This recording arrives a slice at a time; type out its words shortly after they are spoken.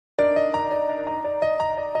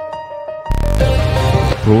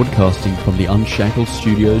Broadcasting from the Unshackled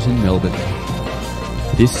Studios in Melbourne.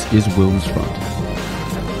 This is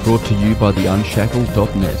WilmsFront, brought to you by the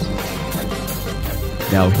Unshackled.net.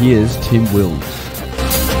 Now here's Tim Wilms.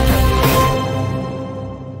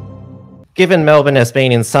 Given Melbourne has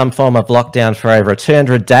been in some form of lockdown for over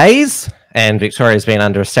 200 days, and Victoria has been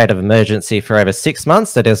under a state of emergency for over 6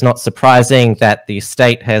 months, it is not surprising that the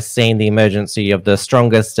state has seen the emergency of the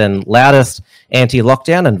strongest and loudest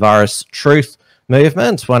anti-lockdown and virus truth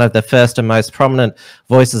movement, one of the first and most prominent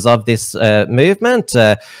voices of this movement.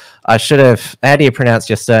 How do you pronounce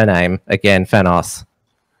your surname again, Fanos?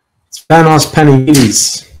 It's Fanos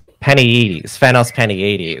Panayides. Fanos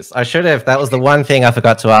Panayides. That was the one thing I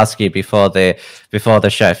forgot to ask you before the show.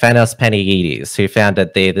 Fanos Panayides, who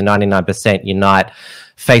founded the 99% Unite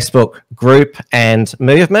Facebook group and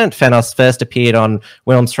movement. Fanos first appeared on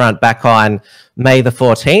WilmsFront back on May the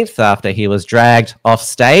 14th after he was dragged off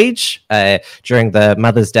stage during the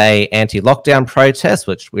Mother's Day anti-lockdown protest,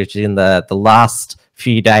 which in the last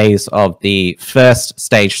few days of the first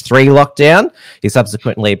stage 3 lockdown. He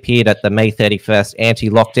subsequently appeared at the May 31st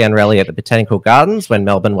anti-lockdown rally at the Botanical Gardens when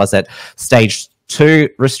Melbourne was at stage 2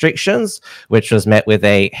 restrictions, which was met with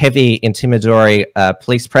a heavy intimidatory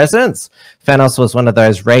police presence. Fanos was one of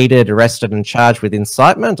those raided, arrested and charged with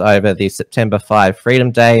incitement over the September 5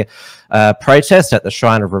 Freedom Day protest at the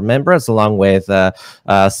Shrine of Remembrance, along with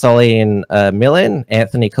Solian Millen,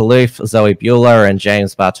 Anthony Kaloof, Zoe Bueller and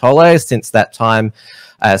James Bartolo. Since that time,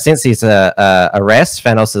 since his arrest,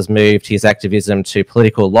 Fanos has moved his activism to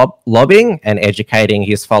political lobbying and educating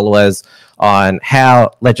his followers on how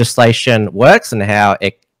legislation works and how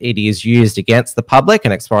it is used against the public,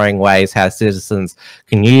 and exploring ways how citizens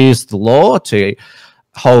can use the law to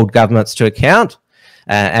hold governments to account.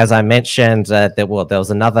 As I mentioned, there was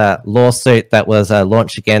another lawsuit that was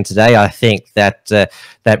launched again today. I think that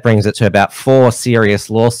that brings it to about 4 serious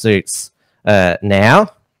lawsuits now.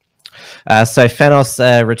 So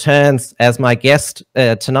Fanos returns as my guest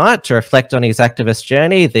tonight to reflect on his activist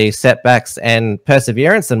journey, the setbacks and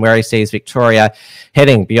perseverance, and where he sees Victoria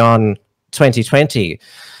heading beyond 2020.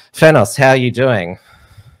 Fanos, how are you doing?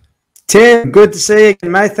 Tim, good to see you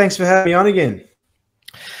again, mate. Thanks for having me on again.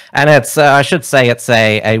 And it's, I should say, it's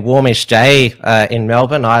a warmish day in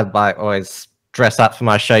Melbourne. I always dress up for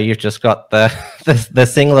my show. You've just got the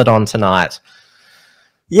singlet on tonight.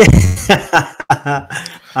 Yeah,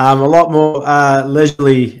 a lot more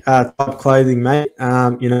leisurely type clothing, mate. A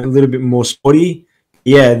little bit more sporty.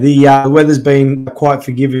 Yeah, the weather's been quite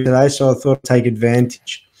forgiving today, so I thought I'd take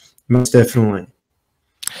advantage. Most definitely.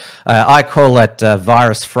 I call it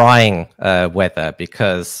virus frying weather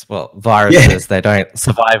because, well, viruses, they don't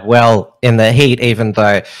survive well in the heat, even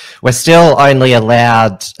though we're still only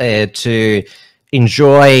allowed to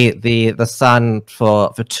enjoy the sun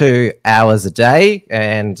for 2 hours a day,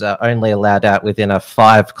 and only allowed out within a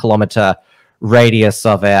 5-kilometre radius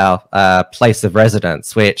of our place of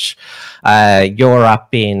residence, which you're up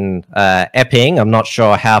in Epping. I'm not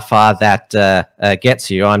sure how far that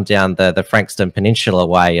gets you. I'm down the Frankston Peninsula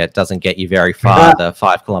way. It doesn't get you very far, the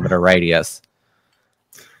 5-kilometre radius.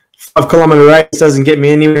 5-kilometre radius doesn't get me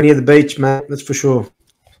anywhere near the beach, mate. That's for sure.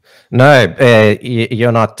 No,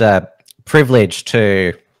 you're not privileged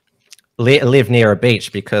to live near a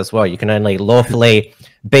beach because, well, you can only lawfully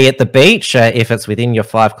be at the beach if it's within your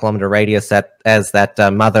 5-kilometre radius, as that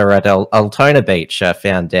mother at Altona Beach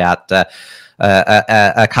found out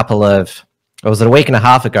a couple of, was it a week and a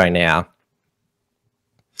half ago now?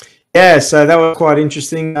 Yeah, so that was quite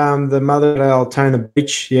interesting. The mother at Altona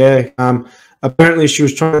Beach, yeah. Apparently she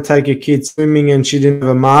was trying to take her kid swimming and she didn't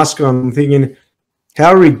have a mask on. I'm thinking,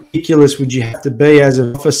 how ridiculous would you have to be as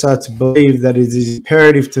an officer to believe that it is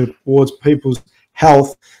imperative towards people's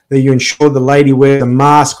health that you ensure the lady wears a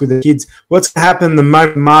mask with the kids? What's going to happen the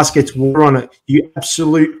moment the mask gets water on it? You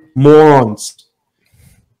absolute morons.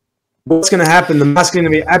 What's going to happen? The mask is going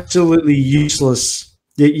to be absolutely useless.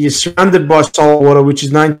 You're surrounded by salt water, which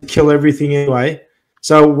is known to kill everything anyway.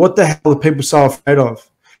 So what the hell are people so afraid of?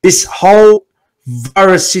 This whole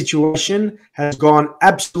virus situation has gone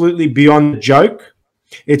absolutely beyond the joke.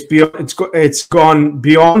 It's gone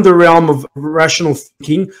beyond the realm of rational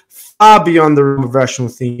thinking, far beyond the realm of rational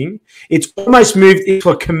thinking. It's almost moved into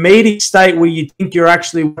a comedic state where you think you're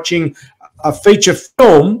actually watching a feature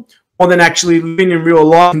film more than actually living in real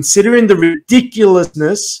life, considering the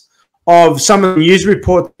ridiculousness of some of the news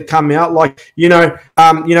reports that come out. Like,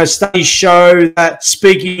 studies show that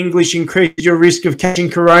speaking English increases your risk of catching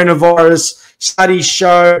coronavirus. Studies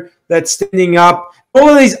show that standing up, all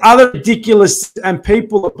of these other ridiculous, and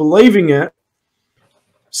people are believing it.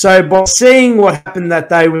 So by seeing what happened that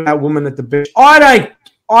day with that woman at the beach, I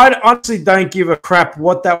I honestly don't give a crap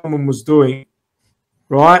what that woman was doing,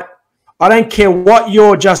 right? I don't care what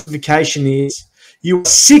your justification is. You are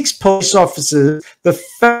 6 police officers. The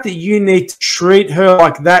fact that you need to treat her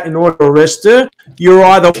like that in order to arrest her, you're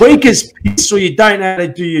either weak as piss or you don't know how to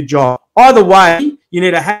do your job. Either way, you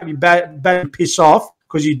need to have your bad piss off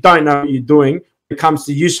because you don't know what you're doing when it comes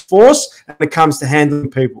to use of force and when it comes to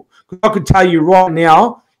handling people. I could tell you right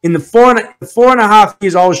now, in the 4.5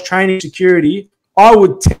 years I was training security, I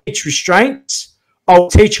would teach restraints, I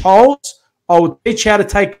would teach holds, I would teach how to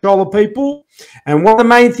take control of people. And one of the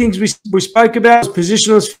main things we spoke about was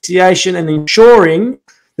positional asphyxiation and ensuring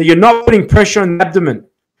that you're not putting pressure on the abdomen.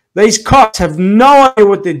 These cops have no idea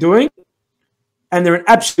what they're doing, and they're an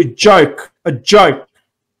absolute joke, a joke,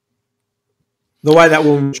 the way that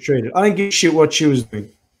woman was treated. I don't give a shit what she was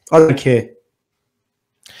doing. I don't care.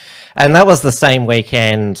 And that was the same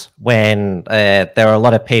weekend when there were a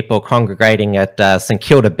lot of people congregating at St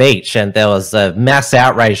Kilda Beach, and there was a mass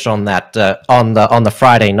outrage on that on the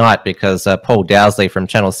Friday night because Paul Dowsley from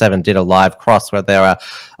Channel 7 did a live cross where there were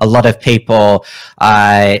a lot of people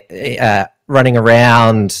running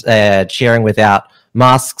around cheering without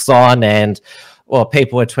masks on, and well,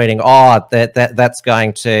 people were tweeting, "Oh, that's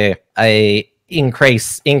going to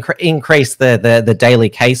increase the daily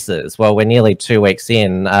cases." Well, we're nearly 2 weeks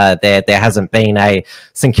in. There hasn't been a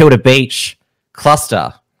St Kilda Beach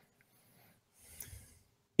cluster.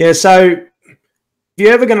 Yeah, so if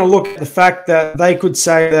you're ever going to look at the fact that they could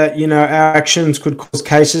say that, you know, our actions could cause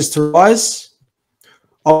cases to rise,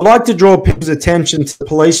 I'd like to draw people's attention to the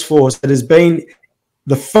police force that has been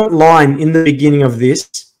the front line in the beginning of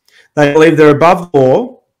this. They believe they're above the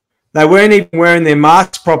law. They weren't even wearing their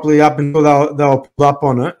masks properly up until they were pulled up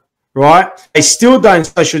on it, right? They still don't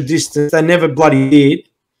social distance. They never bloody did,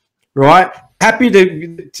 right? Happy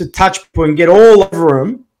to touch people and get all over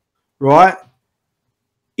them, right?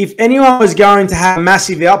 If anyone was going to have a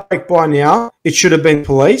massive outbreak by now, it should have been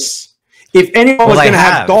police. If anyone was going to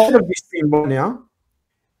have died of this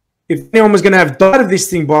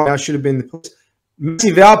thing by now, it should have been the police.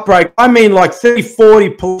 Massive outbreak. I mean, like 30,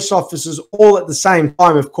 40 police officers all at the same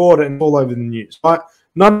time have caught it and all over the news, right?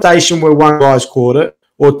 Not a station where one guy's caught it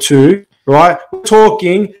or two, right? We're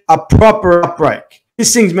talking a proper outbreak.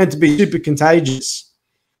 This thing's meant to be super contagious,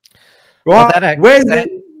 right? Well,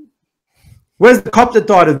 where's the cop that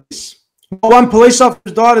died of this? One police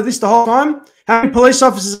officer died of this the whole time? How many police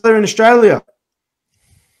officers are there in Australia?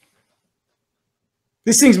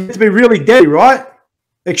 This thing's meant to be really deadly, right?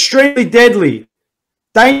 Extremely deadly.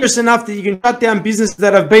 Dangerous enough that you can shut down businesses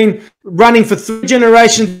that have been running for 3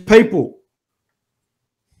 generations of people.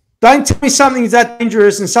 Don't tell me something's that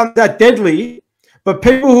dangerous and something that deadly, but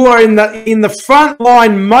people who are in the front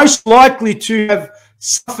line most likely to have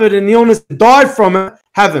suffered an illness and died from it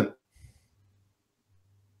haven't.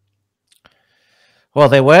 Well,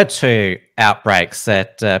 there were 2 outbreaks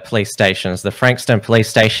at police stations, the Frankston police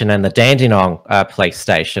station and the Dandenong police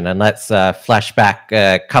station. And let's flash back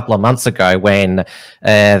a couple of months ago when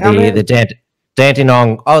the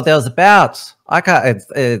Dandenong, there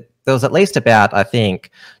was at least about, I think,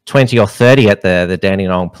 20 or 30 at the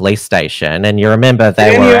Dandenong police station. And you remember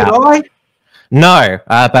they were out. No,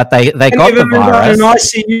 but they got the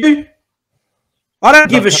virus. In ICU? I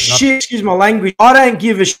don't give a shit, excuse my language, I don't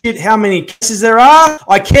give a shit how many cases there are.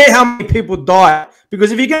 I care how many people die.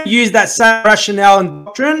 Because if you're going to use that same rationale and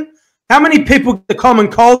doctrine, how many people get the common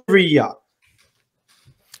cold every year?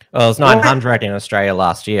 Well, it was 900 in Australia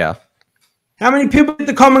last year. How many people get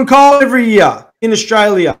the common cold every year in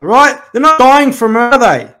Australia, right? They're not dying from it, are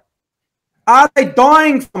they? Are they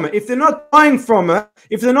dying from it? If they're not dying from it,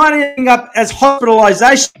 if they're not ending up as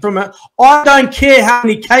hospitalisation from it, I don't care how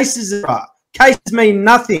many cases there are. Cases mean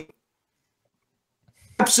nothing.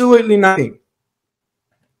 Absolutely nothing.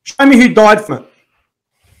 Show me who died from it.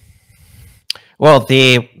 Well,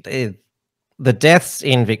 the deaths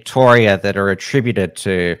in Victoria that are attributed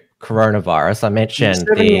to coronavirus, I mentioned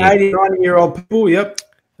 70, 80, 90-year-old people, yep.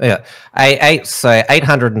 Yeah,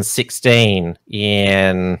 816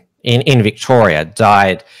 in Victoria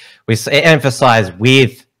died. We emphasise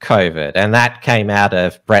with COVID, and that came out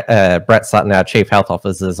of Brett Sutton, our Chief Health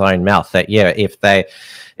Officer's own mouth, that if they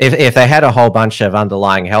had a whole bunch of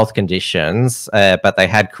underlying health conditions, but they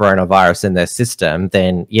had coronavirus in their system,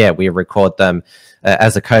 then we record them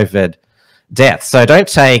as a COVID death. So don't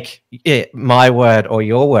take my word or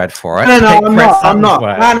your word for it. No, I'm not.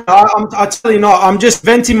 I tell you not. I'm just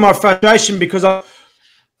venting my frustration because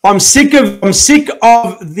I'm sick of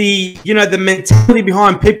the the mentality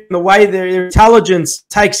behind people and the way their intelligence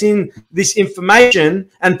takes in this information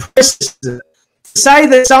and processes it. say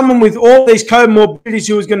that someone with all these comorbidities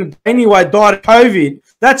who was going to die anyway died of COVID,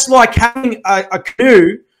 that's like having a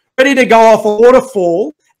canoe ready to go off a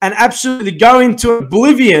waterfall and absolutely go into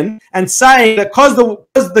oblivion and saying that because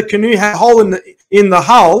the canoe had a hole in the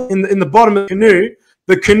hull, in the bottom of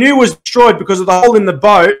the canoe was destroyed because of the hole in the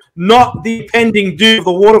boat, not the impending doom of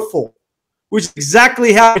the waterfall, which is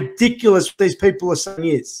exactly how ridiculous what these people are saying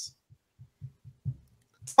is.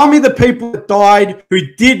 Tell me the people that died who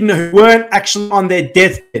weren't actually on their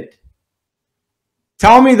deathbed.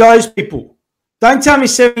 Tell me those people. Don't tell me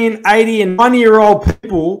 70 and 80 and 90-year-old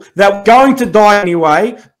people that were going to die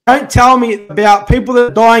anyway. Don't tell me about people that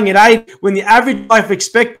are dying at 80 when the average life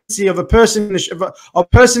expectancy of a person in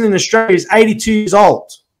Australia is 82 years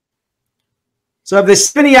old. So if they're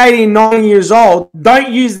 70, 80, and 90 years old,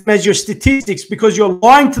 don't use them as your statistics because you're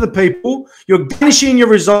lying to the people. You're garnishing your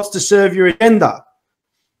results to serve your agenda.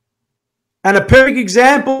 And a perfect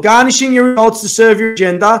example, garnishing your results to serve your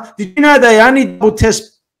agenda. Did you know they only double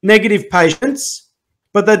test negative patients,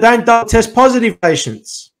 but they don't double test positive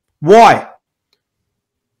patients? Why?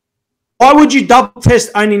 Why would you double test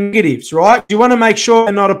only negatives, right? You want to make sure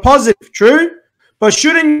they're not a positive, true? But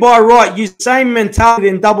shouldn't you by right use the same mentality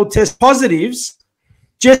and double test positives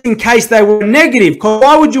just in case they were negative? Because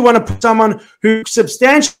why would you want to put someone who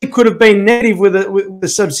substantially could have been negative with a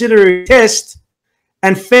subsidiary test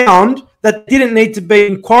and found that didn't need to be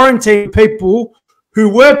in quarantine people who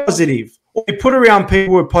were positive, or be put around people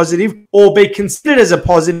who were positive, or be considered as a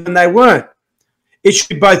positive and they weren't? It should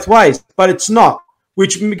be both ways, but it's not.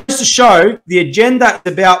 Which goes to show the agenda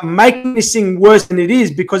is about making this thing worse than it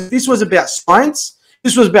is, because this was about science.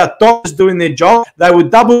 This was about doctors doing their job. They would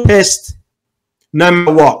double test no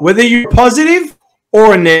matter what, whether you're positive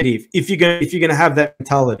or a negative, if you're going to have that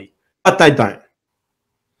mentality. But they don't.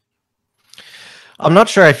 I'm not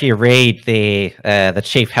sure if you read the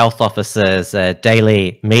chief health officer's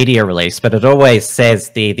daily media release, but it always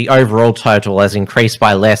says the overall total has increased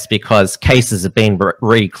by less because cases have been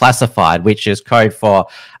reclassified, which is code for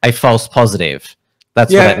a false positive.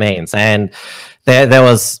 That's what it means. And they're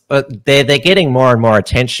getting more and more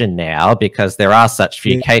attention now because there are such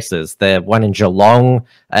few cases. The one in Geelong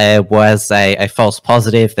was a false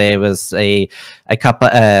positive. There was a couple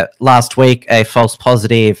last week a false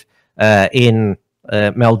positive in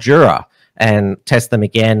Mildura, and test them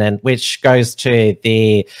again, and which goes to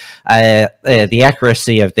the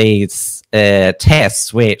accuracy of these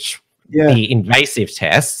tests, which the invasive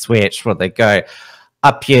tests, which they go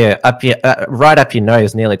up your right up your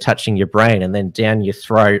nose, nearly touching your brain, and then down your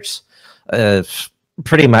throat,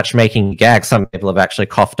 pretty much making you gag. Some people have actually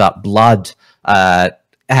coughed up blood,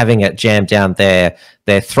 having it jammed down their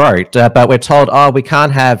throat, but we're told, oh, we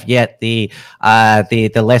can't have yet the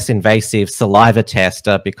less invasive saliva test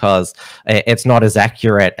because it's not as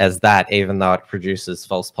accurate as that, even though it produces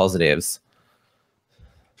false positives.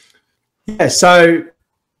 Yeah, so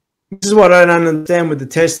this is what I don't understand with the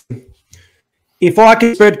testing. If I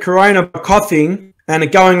can spread corona by coughing and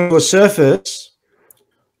it going to a surface,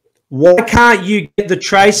 why can't you get the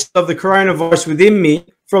trace of the coronavirus within me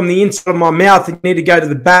from the inside of my mouth and you need to go to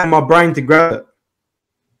the back of my brain to grab it?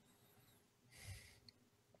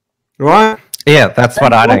 Right? Yeah, that's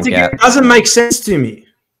what I don't get. It doesn't make sense to me.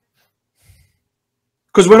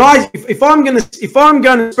 Because if I'm going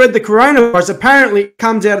to spread the coronavirus, apparently it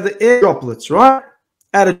comes out of the air droplets, right?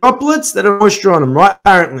 Out of droplets that have moisture on them, right?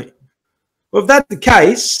 Apparently. Well, if that's the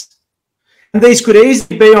case, and these could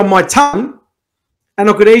easily be on my tongue, and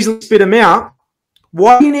I could easily spit them out,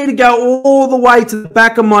 why do you need to go all the way to the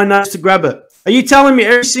back of my nose to grab it? Are you telling me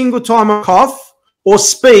every single time I cough or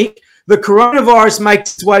speak, the coronavirus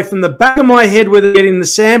makes its way from the back of my head where they're getting the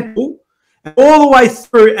sample, and all the way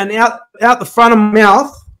through and out the front of my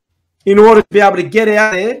mouth in order to be able to get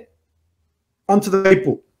out there onto the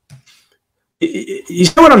people? You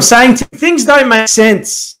see what I'm saying? Things don't make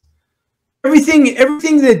sense. Everything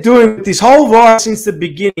they're doing with this whole virus since the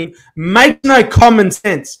beginning makes no common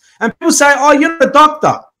sense. And people say, oh, you're not a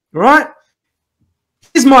doctor, right?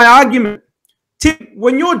 Here's my argument. Tim,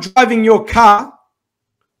 when you're driving your car,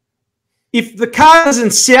 if the car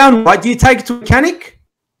doesn't sound right, do you take it to a mechanic?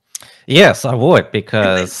 Yes, I would,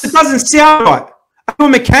 because it doesn't sound right. Are you a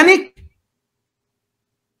mechanic?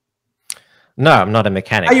 No, I'm not a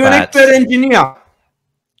mechanic. Are you an expert engineer?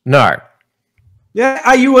 No. Yeah.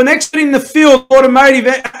 Are you an expert in the field of automotive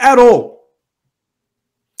at all?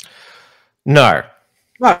 No.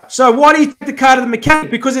 No. So why do you take the car to the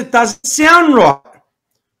mechanic? Because it doesn't sound right.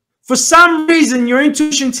 For some reason, your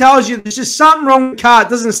intuition tells you there's just something wrong with the car. It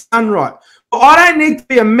doesn't sound right. Well, I don't need to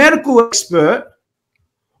be a medical expert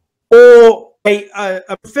or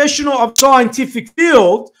a professional of scientific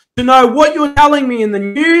field to know what you're telling me in the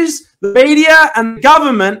news, the media, and the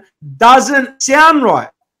government doesn't sound right.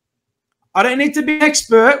 I don't need to be an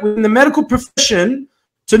expert within the medical profession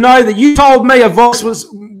to know that you told me a virus was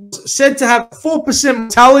said to have a 4%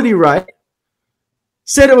 mortality rate,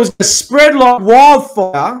 said it was going to spread like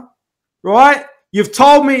wildfire, right? You've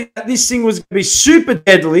told me that this thing was going to be super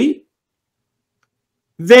deadly.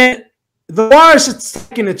 Then the virus has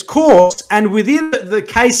taken its course, and within the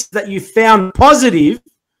case that you found positive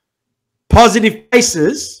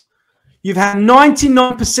cases, you've had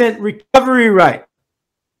 99% recovery rate.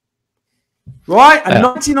 Right? A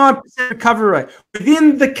 99% recovery rate.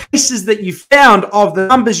 Within the cases that you found of the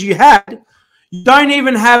numbers you had, you don't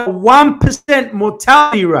even have a 1%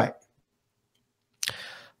 mortality rate.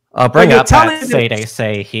 I'll bring up that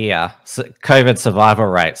CDC here, COVID survival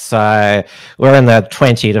rate. So we're in the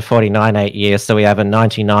 20 to 49 years, so we have a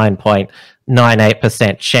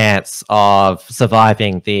 99.98% chance of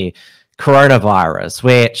surviving the coronavirus,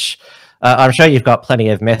 which I'm sure you've got plenty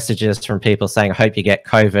of messages from people saying, I hope you get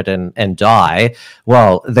COVID and die.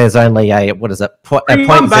 Well, there's only a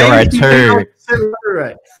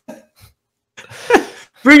 0.02.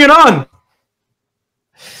 Bring it on.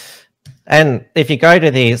 And if you go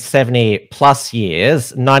to the 70 plus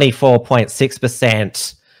years,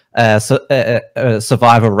 94.6%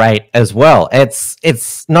 survival rate as well.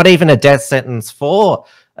 It's not even a death sentence for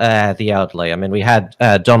the elderly. I mean, we had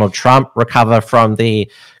Donald Trump recover from the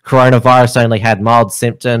coronavirus, only had mild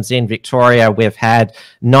symptoms. In Victoria, we've had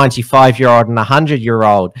 95-year-old and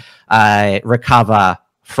 100-year-old recover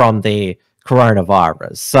from the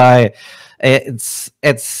coronavirus. So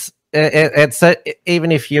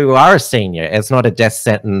even if you are a senior, it's not a death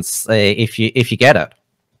sentence if you get it.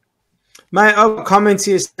 Mate, I've got comments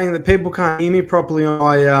here saying that people can't hear me properly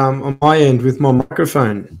on my end with my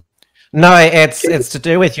microphone. No, it's to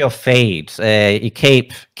do with your feed. You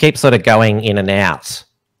keep sort of going in and out.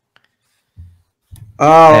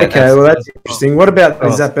 Oh, okay. Well, that's interesting. What about,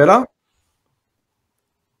 is that better?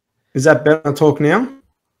 Is that better? I'll talk now?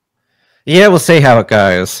 Yeah, we'll see how it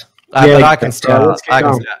goes. Yeah, but I can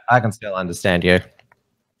still understand you.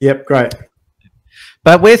 Yep, great.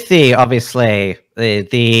 But with the obviously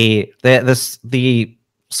the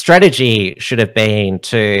strategy should have been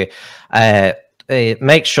to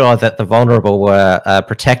make sure that the vulnerable were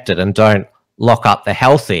protected and don't lock up the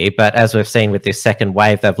healthy. But as we've seen with this second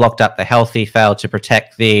wave, they've locked up the healthy, failed to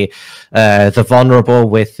protect the vulnerable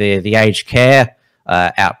with the aged care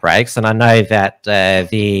outbreaks. And I know that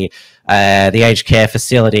the aged care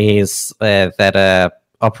facilities that are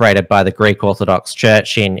operated by the Greek Orthodox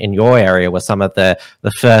Church in your area were some of the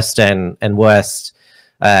first and worst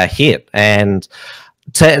hit. And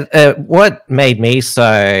what made me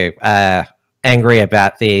so angry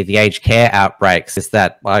about the aged care outbreaks is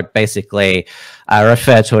that I basically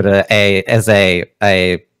refer to it as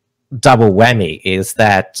a double whammy, is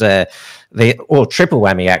that or triple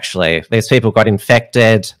whammy actually. These people got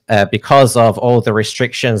infected because of all the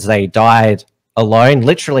restrictions. They died alone,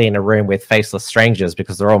 literally in a room with faceless strangers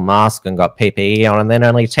because they're all masked and got PPE on, and then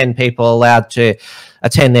only 10 people allowed to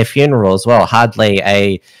attend their funeral as well. Hardly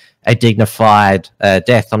a dignified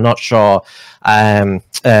death. I'm not sure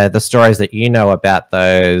the stories that you know about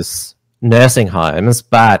those nursing homes,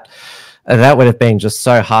 but that would have been just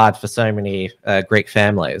so hard for so many Greek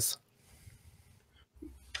families.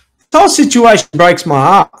 The whole situation breaks my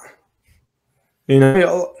heart. You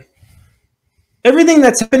know, everything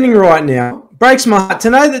that's happening right now breaks my heart. To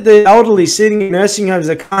know that the elderly sitting in nursing homes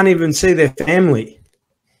that can't even see their family.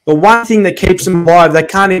 The one thing that keeps them alive, they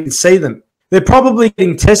can't even see them. They're probably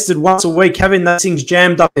getting tested once a week, having those things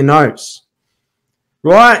jammed up their nose.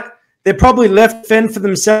 Right? They're probably left fend for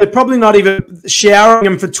themselves. They're probably not even showering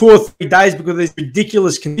them for 2 or 3 days because of these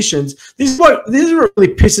ridiculous conditions. This is what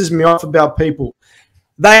really pisses me off about people.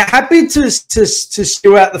 They're happy to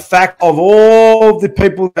spew out the fact of all the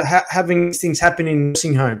people that having these things happen in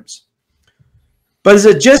nursing homes. But is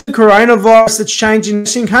it just the coronavirus that's changing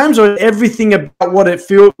nursing homes, or everything about what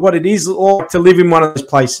it is like to live in one of those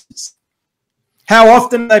places? How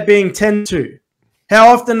often are they being tended to? How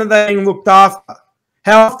often are they being looked after?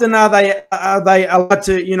 How often are they allowed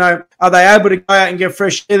to, you know, are they able to go out and get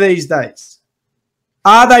fresh air these days?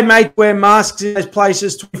 Are they made to wear masks in those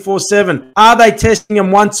places 24/7? Are they testing them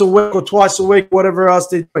once a week or twice a week, whatever else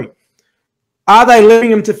they're doing? Are they leaving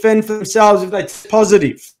them to fend for themselves if they test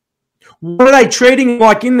positive? What are they treating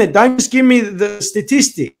like in there? Don't just give me the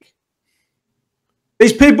statistic.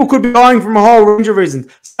 These people could be dying from a whole range of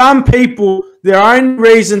reasons. Some people, their only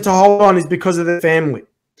reason to hold on is because of their family.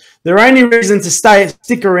 Their only reason to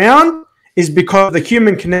stick around is because of the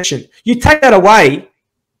human connection. You take that away,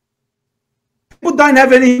 people don't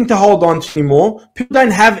have anything to hold on to anymore. People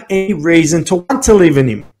don't have any reason to want to live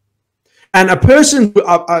anymore. And a person,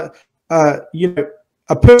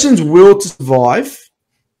 a person's will to survive,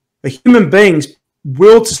 a human being's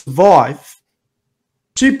will to survive,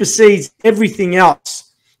 supersedes everything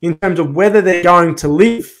else in terms of whether they're going to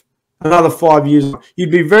live another 5 years.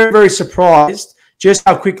 You'd be very, very surprised just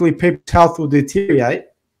how quickly people's health will deteriorate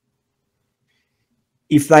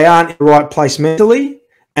if they aren't in the right place mentally,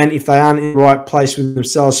 and if they aren't in the right place with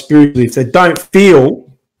themselves spiritually, if they don't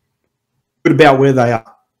feel good about where they are.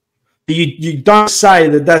 You don't say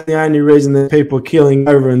that that's the only reason that people are killing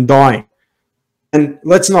over and dying. And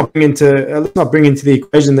let's not bring into the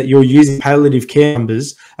equation that you're using palliative care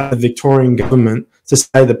numbers of the Victorian government to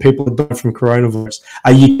say that people are dying from coronavirus.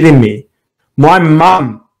 Are you kidding me? My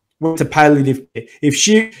mum went to palliative care. If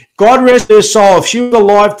she, God rest her soul, if she was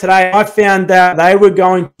alive today, I found out they were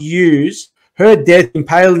going to use her death in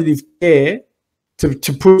palliative care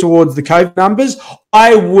to put towards the COVID numbers,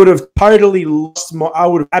 I would have absolutely lost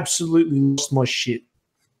my shit.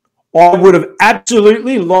 I would have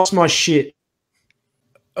absolutely lost my shit.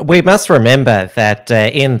 We must remember that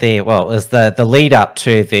in the it was the lead up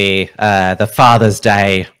to the Father's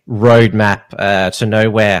Day roadmap to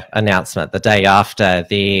nowhere announcement, the day after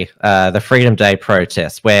the Freedom Day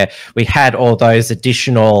protest, where we had all those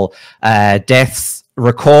additional deaths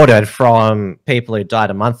recorded from people who died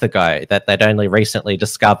a month ago, that they'd only recently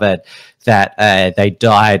discovered that they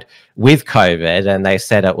died with COVID, and they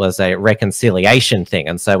said it was a reconciliation thing.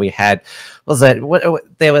 And so we had,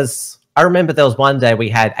 I remember there was one day we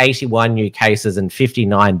had 81 new cases and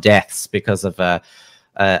 59 deaths because of a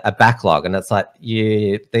backlog. And it's like,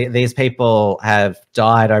 these people have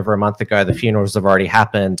died over a month ago, the funerals have already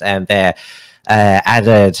happened, and they're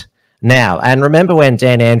added now. And remember when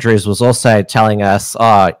Dan Andrews was also telling us,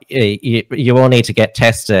 you all need to get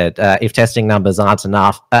tested if testing numbers aren't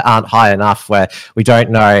high enough, where we don't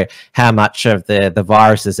know how much of the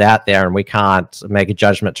virus is out there and we can't make a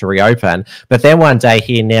judgment to reopen. But then one day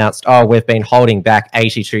he announced, we've been holding back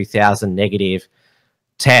 82,000 negative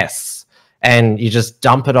tests, and you just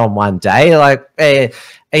dump it on one day. Like,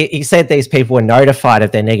 he said these people were notified of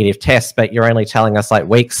their negative tests, but you're only telling us like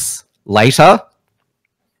weeks later.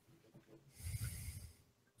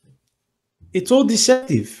 It's all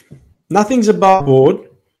deceptive. Nothing's above board.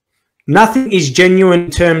 Nothing is genuine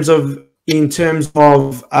in terms of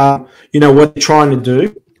what they're trying to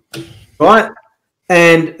do, right?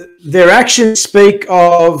 And their actions speak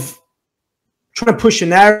of trying to push a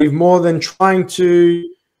narrative more than trying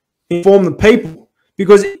to inform the people.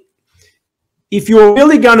 Because if you're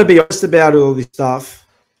really going to be honest about all this stuff,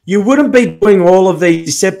 you wouldn't be doing all of these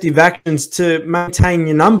deceptive actions to maintain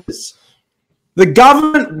your numbers. The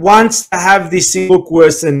government wants to have this thing look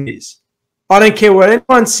worse than it is. I don't care what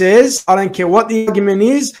anyone says. I don't care what the argument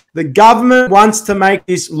is. The government wants to make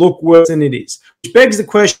this look worse than it is. Which begs the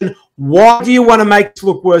question, why do you want to make it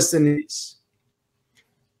look worse than it is?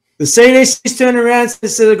 The CDC's turned around and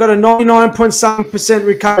said they've got a 99.7%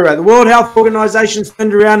 recovery rate. The World Health Organization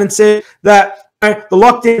turned around and said that the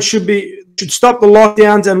lockdown should stop the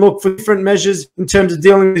lockdowns and look for different measures in terms of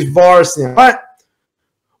dealing with this virus now. Right?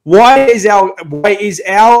 Why is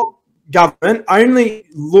our government only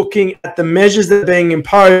looking at the measures that are being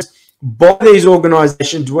imposed by these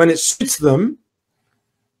organisations when it suits them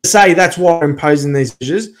to say that's why we're imposing these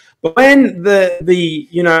measures? But when the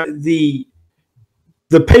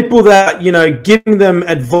people that giving them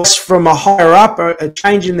advice from a higher up are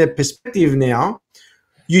changing their perspective now,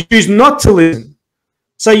 you choose not to listen.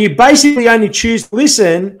 So you basically only choose to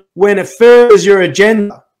listen when it furthers your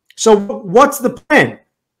agenda. So what's the plan?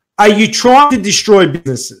 Are you trying to destroy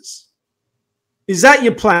businesses? Is that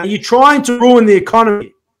your plan? Are you trying to ruin the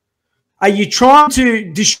economy? Are you trying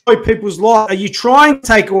to destroy people's lives? Are you trying to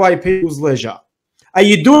take away people's leisure? Are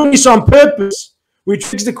you doing this on purpose?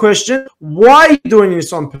 Which begs the question, why are you doing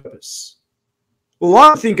this on purpose? Well,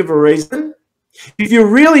 I think of a reason. If you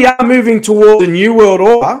really are moving towards a new world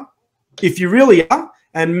order, if you really are,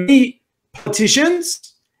 and many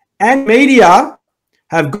politicians and media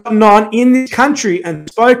have gotten on in this country and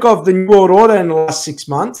spoke of the New World Order in the last 6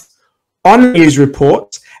 months on news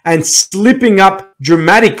reports and slipping up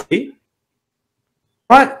dramatically,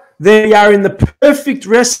 right? They are in the perfect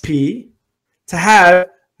recipe to have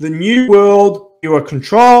the new world. You are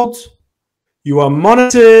controlled, you are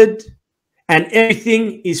monitored, and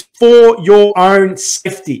everything is for your own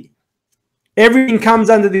safety. Everything comes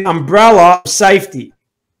under the umbrella of safety,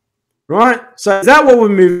 right? So is that what we're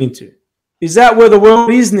moving into? Is that where the world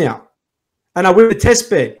is now? and I win the test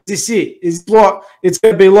bed. This is what it's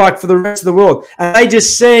going to be like for the rest of the world. And they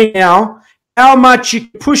just seeing now how much you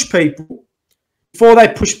can push people before they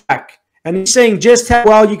push back. And he's seeing just how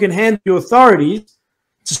well you can handle your authorities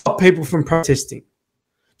to stop people from protesting.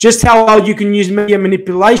 Just how well you can use media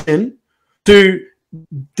manipulation to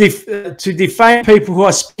defame people who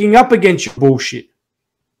are speaking up against your bullshit.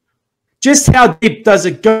 Just how deep does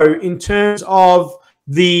it go in terms of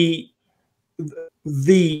the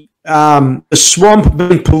swamp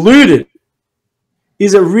being polluted?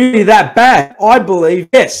 Is it really that bad? I believe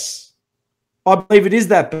yes. I believe it is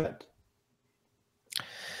that bad.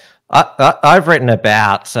 I've written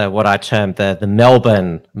about what I termed the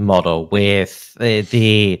Melbourne model, with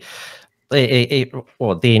the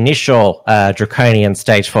initial draconian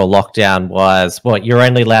stage 4 lockdown was what you're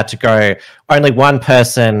only allowed to go. Only one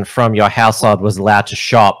person from your household was allowed to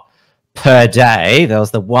shop per day. There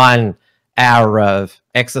was the 1 hour of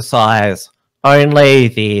exercise only,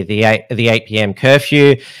 the 8 p.m.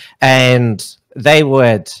 curfew, and they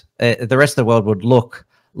would the rest of the world would look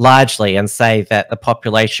largely and say that the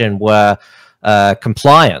population were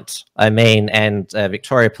compliant. I mean, and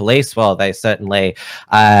Victoria Police, well, they certainly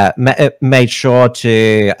made sure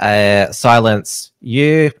to silence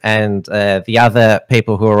you and the other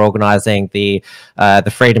people who were organising the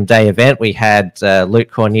Freedom Day event. We had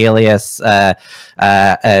Luke Cornelius,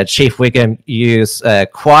 Chief Wiggum use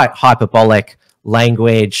quite hyperbolic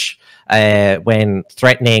language when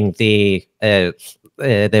threatening the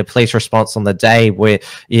police response on the day, where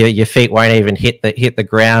your feet won't even hit the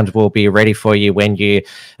ground. Will be ready for you when you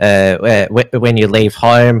leave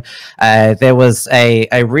home. There was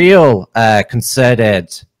a real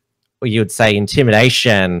concerted, you would say,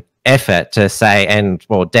 intimidation effort to say, and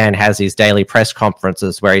well, Dan has his daily press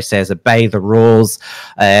conferences where he says, obey the rules,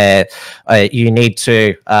 you need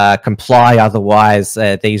to comply, otherwise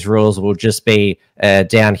these rules will just be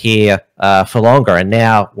down here for longer. And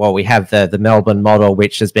now, well, we have the Melbourne model,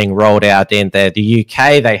 which is being rolled out in the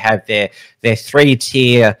UK. They have their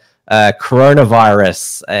 3-tier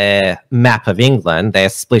coronavirus map of England. They're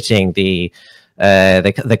splitting the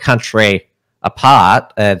country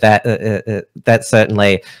apart. That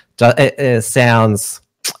certainly sounds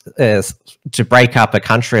to break up a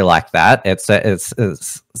country like that. It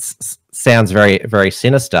sounds very, very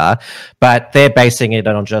sinister, but they're basing it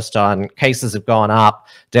on cases have gone up,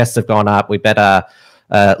 deaths have gone up, we better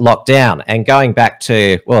lock down. And going back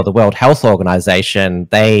to, well, the World Health Organization,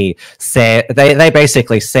 they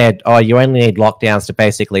basically said, oh, you only need lockdowns to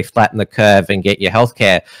basically flatten the curve and get your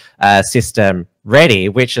healthcare system ready,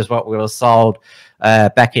 which is what we were sold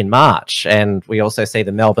back in March. And we also see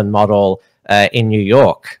the Melbourne model in New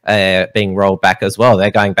York being rolled back as well.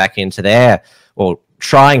 They're going back into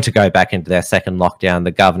trying to go back into their second lockdown,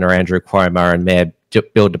 the Governor Andrew Cuomo and Mayor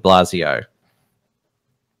Bill de Blasio.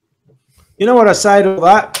 You know what I say to all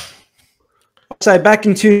that? I say back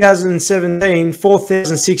in 2017,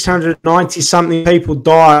 4,690-something people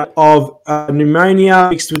died of pneumonia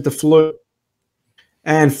mixed with the flu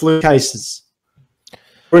and flu cases.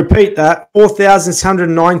 Repeat that,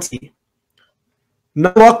 4,690. No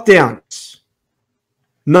lockdowns.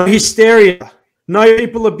 No hysteria. No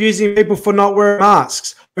people abusing people for not wearing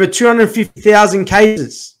masks. Over 250,000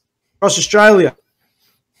 cases across Australia.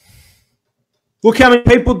 Look how many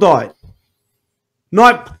people died.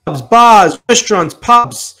 Nightclubs, bars, restaurants,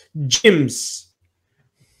 pubs, gyms,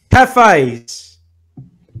 cafes,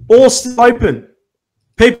 all still open.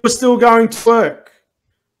 People still going to work.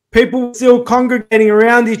 People still congregating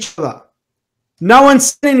around each other. No one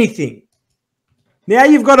said anything. Now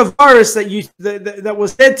you've got a virus that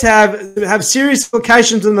was said to have serious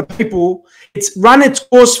implications on the people. It's run its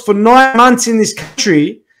course for 9 months in this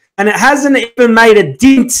country, and it hasn't even made a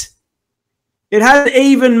dent. It hasn't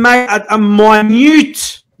even made a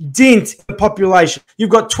minute dent in the population. You've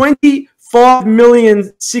got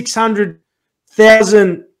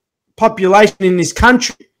 25,600,000 population in this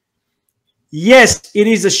country. Yes, it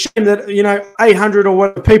is a shame that 800 or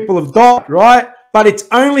whatever people have died, right? But it's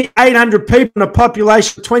only 800 people in a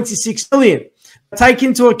population of 26 million. Take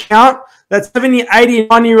into account that 70, 80,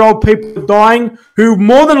 90-year-old people are dying who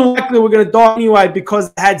more than likely were going to die anyway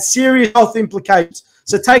because they had serious health implications.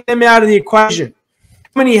 So take them out of the equation.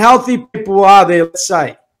 How many healthy people are there, let's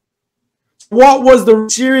say? What was the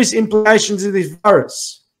serious implications of this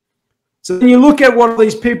virus? So when you look at what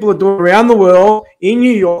these people are doing around the world, in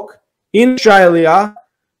New York, in Australia,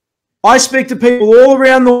 I speak to people all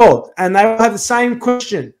around the world, and they all have the same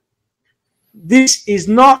question. This is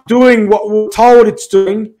not doing what we're told it's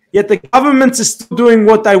doing, yet the governments are still doing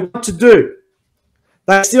what they want to do.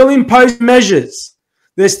 They still impose measures.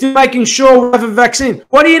 They're still making sure we have a vaccine.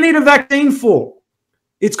 What do you need a vaccine for?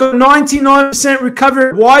 It's got 99%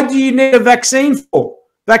 recovery. Why do you need a vaccine for?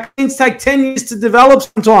 Vaccines take 10 years to develop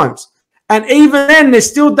sometimes. And even then, they're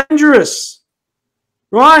still dangerous.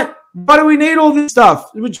 Right? Why do we need all this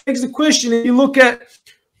stuff? Which begs the question, if you look at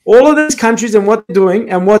all of these countries and what they're doing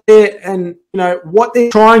and what they're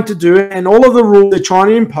trying to do and all of the rules they're trying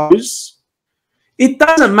to impose, it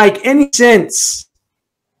doesn't make any sense.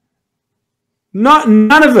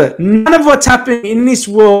 None of it. None of what's happening in this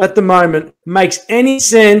world at the moment makes any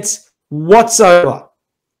sense whatsoever.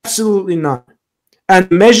 Absolutely none. And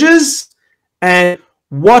measures and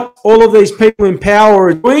what all of these people in power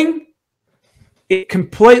are doing, it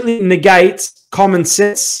completely negates common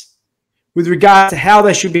sense with regard to how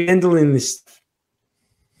they should be handling this.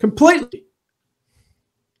 Completely.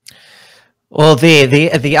 Well,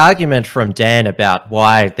 the argument from Dan about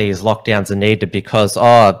why these lockdowns are needed because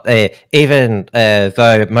even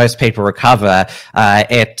though most people recover,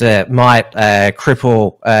 it might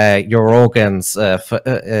cripple your organs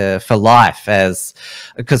for life,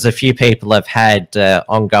 because a few people have had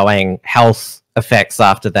ongoing health effects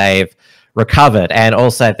after they've recovered, and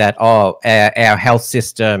also that our health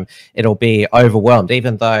system, it'll be overwhelmed,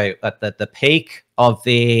 even though at the peak of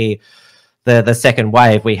the second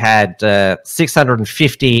wave, we had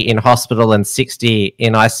 650 in hospital and 60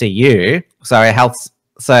 in ICU. So our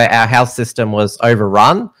health system was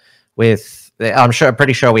overrun with. I'm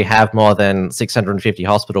pretty sure we have more than 650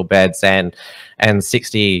 hospital beds and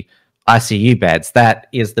 60 ICU beds. That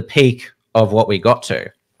is the peak of what we got to.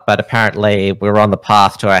 But apparently, we're on the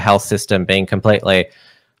path to our health system being completely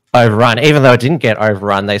overrun. Even though it didn't get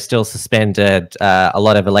overrun, they still suspended a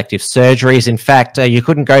lot of elective surgeries. In fact, you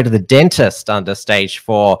couldn't go to the dentist under stage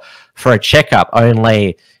 4 for a checkup.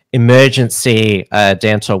 Only emergency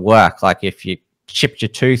dental work, like if you chipped your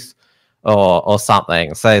tooth or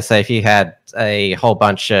something. So if you had a whole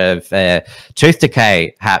bunch of tooth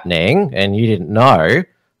decay happening and you didn't know,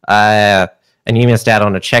 and you missed out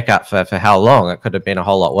on a checkup for how long, it could have been a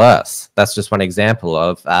whole lot worse. That's just one example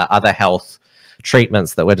of other health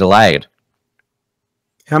treatments that were delayed.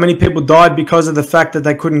 How many people died because of the fact that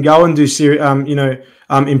they couldn't go and do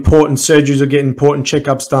important surgeries or get important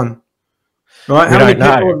checkups done? Right?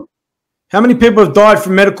 How many people have died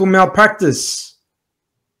from medical malpractice?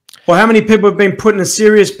 Or how many people have been put in a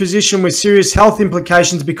serious position with serious health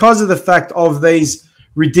implications because of the fact of these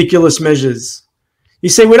ridiculous measures? You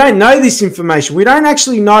see, we don't know this information. We don't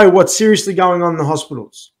actually know what's seriously going on in the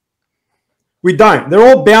hospitals. We don't. They're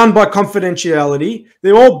all bound by confidentiality.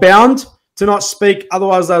 They're all bound to not speak,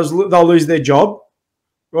 otherwise they'll lose their job,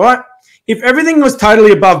 right? If everything was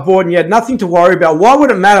totally above board and you had nothing to worry about, why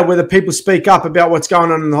would it matter whether people speak up about what's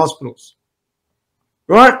going on in the hospitals,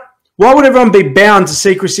 right? Why would everyone be bound to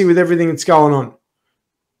secrecy with everything that's going on?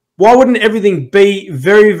 Why wouldn't everything be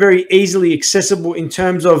very, very easily accessible in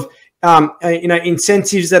terms of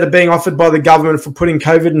incentives that are being offered by the government for putting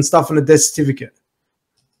COVID and stuff on a death certificate?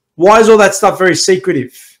 Why is all that stuff very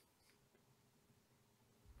secretive?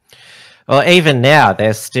 Well, even now,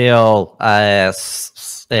 there's still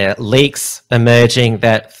leaks emerging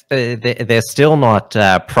that there's still not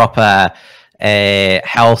proper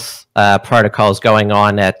health protocols going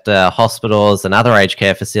on at hospitals and other aged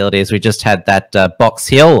care facilities. We just had that Box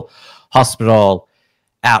Hill hospital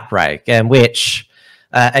outbreak, and which,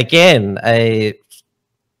 again,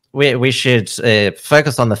 we should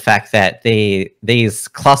focus on the fact that these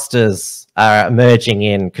clusters are emerging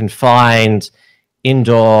in confined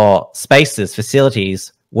indoor spaces,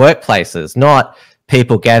 facilities, workplaces, not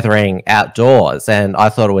people gathering outdoors. And I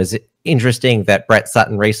thought it was interesting that Brett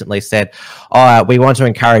Sutton recently said, we want to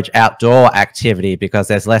encourage outdoor activity because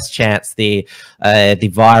there's less chance the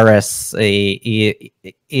virus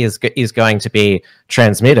is going to be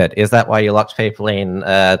transmitted. Is that why you locked people in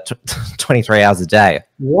 23 hours a day?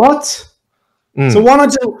 What? So why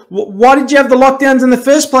did you have the lockdowns in the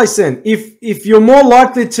first place then? If you're more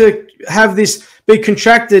likely to have this be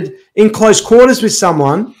contracted in close quarters with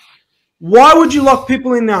someone, why would you lock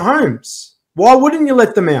people in their homes? Why wouldn't you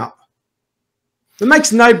let them out? It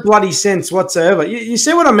makes no bloody sense whatsoever. You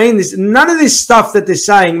see what I mean? None of this stuff that they're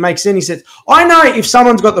saying makes any sense. I know if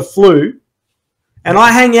someone's got the flu and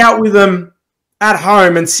I hang out with them at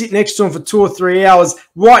home and sit next to them for 2 or 3 hours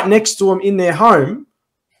right next to them in their home,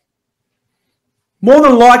 more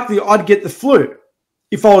than likely I'd get the flu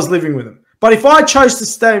if I was living with them. But if I chose to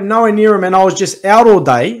stay nowhere near them and I was just out all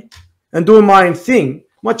day and doing my own thing,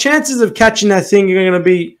 my chances of catching that thing are going to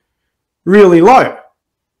be really low.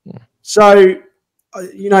 So,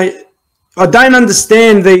 I don't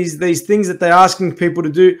understand these things that they're asking people to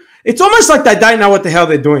do. It's almost like they don't know what the hell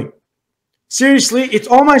they're doing. Seriously, it's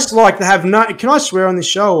almost like they have no. Can I swear on this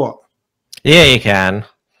show or what? Yeah, you can.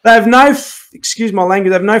 They have no. Excuse my language.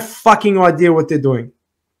 They have no fucking idea what they're doing.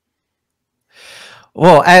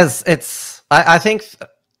 Well, I think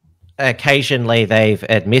occasionally they've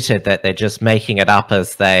admitted that they're just making it up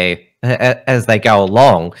as they go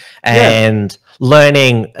along and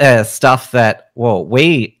learning stuff that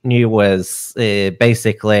we knew was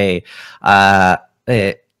basically common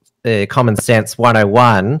sense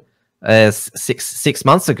 101 six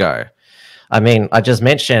months ago. I mean, I just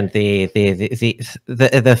mentioned the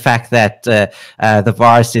fact that the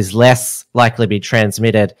virus is less likely to be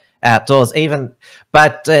transmitted outdoors, and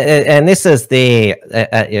this is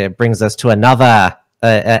brings us to another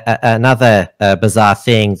bizarre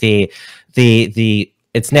thing.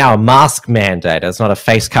 It's now a mask mandate. It's not a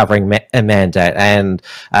face covering mandate. And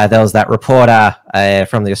there was that reporter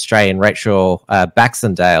from the Australian, Rachel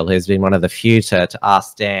Baxendale, who's been one of the few to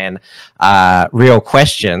ask Dan real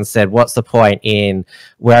questions, said, what's the point in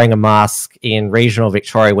wearing a mask in regional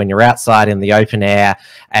Victoria when you're outside in the open air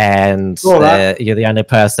and you're the only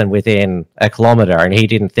person within a kilometre? And he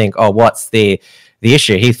didn't think, what's the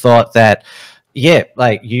issue? He thought that,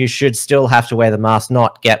 like you should still have to wear the mask,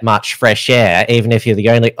 not get much fresh air, even if you're the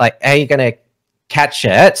only, how are you going to catch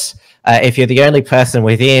it if you're the only person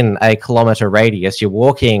within a kilometre radius? You're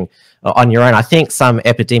walking on your own. I think some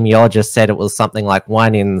epidemiologist said it was something like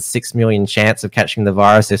 1 in 6 million chance of catching the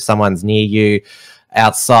virus if someone's near you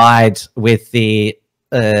outside with the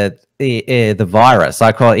virus.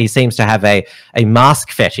 He seems to have a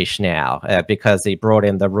mask fetish now because he brought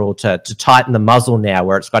in the rule to tighten the muzzle now,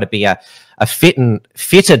 where it's got to be a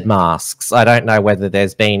fitted masks. I don't know whether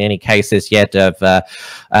there's been any cases yet of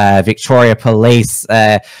Victoria Police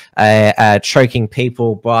choking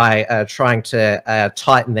people by trying to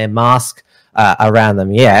tighten their mask around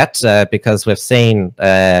them yet, because we've seen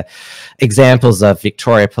examples of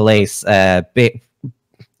Victoria Police.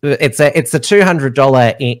 It's a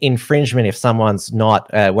 $200 infringement if someone's not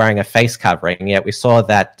wearing a face covering. Yet we saw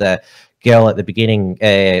that girl at the beginning.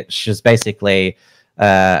 She was basically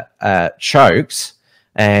choked,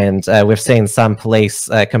 and we've seen some police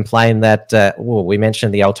complain that we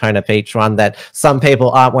mentioned the Altona Beach one, that some people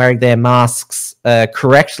aren't wearing their masks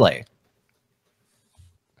correctly.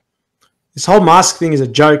 This whole mask thing is a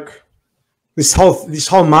joke. This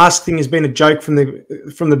whole mask thing has been a joke from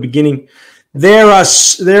the beginning. There are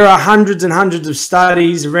hundreds and hundreds of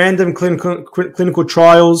studies, random clinical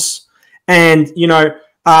trials, and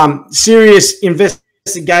serious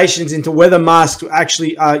investigations into whether masks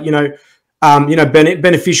actually are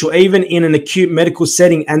beneficial, even in an acute medical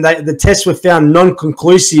setting. And the tests were found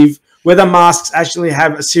non-conclusive whether masks actually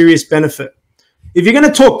have a serious benefit. If you're going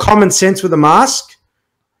to talk common sense with a mask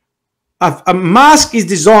is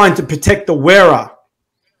designed to protect the wearer.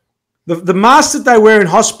 The masks that they wear in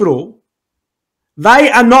hospital,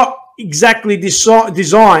 they are not exactly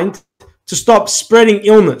designed to stop spreading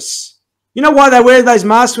illness. You know why they wear those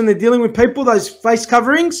masks when they're dealing with people, those face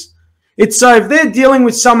coverings? It's so if they're dealing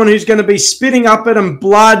with someone who's going to be spitting up at them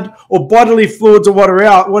blood or bodily fluids or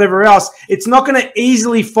whatever else, it's not going to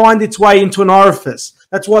easily find its way into an orifice.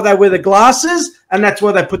 That's why they wear the glasses, and that's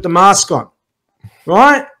why they put the mask on,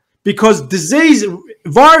 right? Because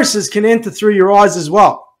viruses can enter through your eyes as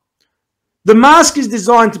well. The mask is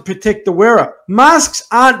designed to protect the wearer. Masks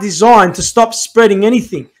aren't designed to stop spreading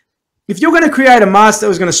anything. If you're going to create a mask that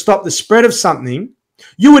was going to stop the spread of something,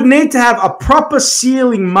 you would need to have a proper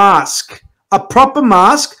sealing mask, a proper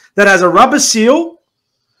mask that has a rubber seal,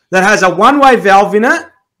 that has a one-way valve in it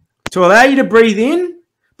to allow you to breathe in,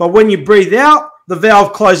 but when you breathe out, the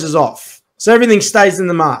valve closes off. So everything stays in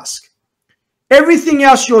the mask. Everything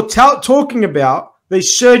else you're talking about,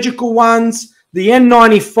 these surgical ones, the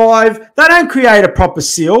N95, they don't create a proper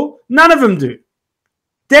seal. None of them do.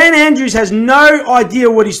 Dan Andrews has no idea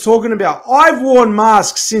what he's talking about. I've worn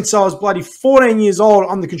masks since I was bloody 14 years old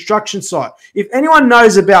on the construction site. If anyone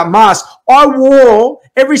knows about masks, I wore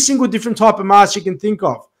every single different type of mask you can think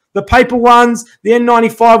of. The paper ones, the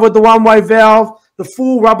N95 with the one-way valve, the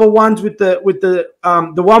full rubber ones with the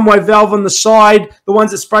one-way valve on the side, the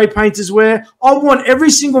ones that spray painters wear. I've worn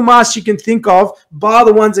every single mask you can think of, bar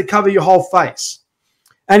the ones that cover your whole face.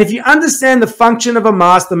 And if you understand the function of a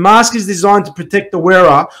mask, the mask is designed to protect the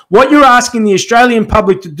wearer. What you're asking the Australian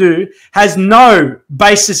public to do has no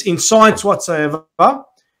basis in science whatsoever.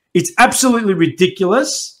 It's absolutely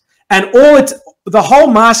ridiculous. And the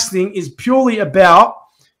whole mask thing is purely about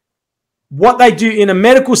what they do in a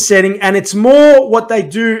medical setting, and it's more what they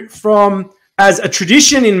do as a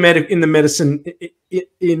tradition in the medicine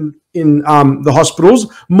in the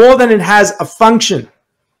hospitals, more than it has a function.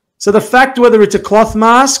 So the fact whether it's a cloth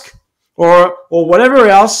mask or whatever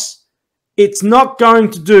else, it's not going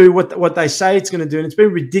to do what they say it's going to do. And it's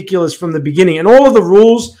been ridiculous from the beginning. And all of the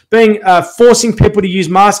rules being forcing people to use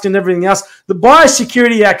masks and everything else, the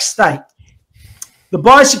Biosecurity Act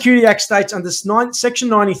states under Section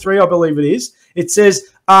 93, I believe it is, it says,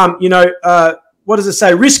 what does it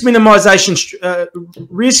say? Risk minimization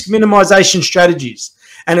strategies.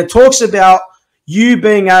 And it talks about you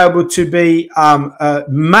being able to be,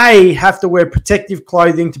 may have to wear protective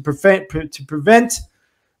clothing to prevent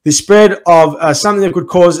the spread of something that could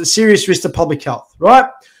cause a serious risk to public health, right?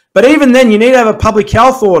 But even then, you need to have a public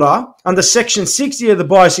health order under Section 60 of the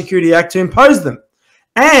Biosecurity Act to impose them.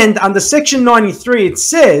 And under Section 93, it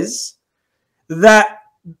says that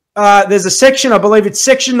there's a section, I believe it's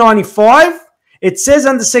Section 95. It says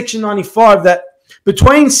under Section 95 that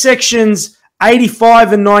between Sections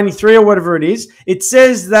 85 and 93 or whatever it is, it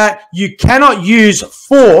says that you cannot use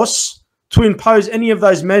force to impose any of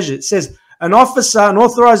those measures. It says an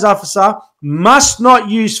authorized officer must not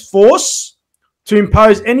use force to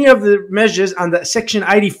impose any of the measures under Section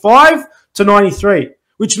 85 to 93,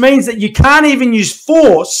 which means that you can't even use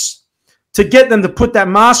force to get them to put that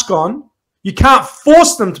mask on. You can't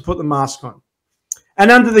force them to put the mask on. And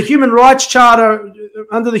under the Human Rights Charter,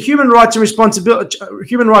 under the Human Rights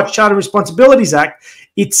Charter and Responsibilities Act,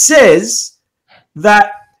 it says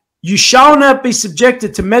that you shall not be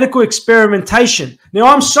subjected to medical experimentation. Now,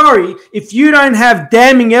 I'm sorry, if you don't have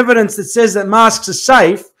damning evidence that says that masks are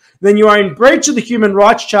safe, then you are in breach of the Human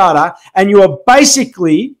Rights Charter, and you are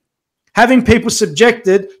basically having people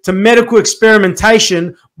subjected to medical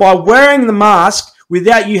experimentation by wearing the mask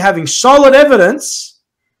without you having solid evidence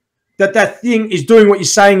that that thing is doing what you're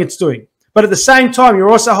saying it's doing. But at the same time,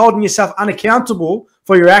 you're also holding yourself unaccountable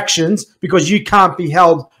for your actions because you can't be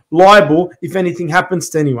held liable if anything happens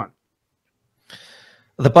to anyone.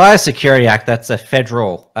 The Biosecurity Act, that's a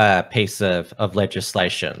federal piece of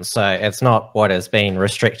legislation. So it's not what has been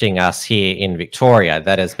restricting us here in Victoria.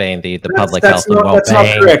 That has been the Public Health and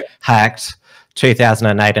Wellbeing Act,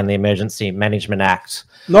 2008, and the Emergency Management Act.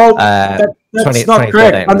 No, that's not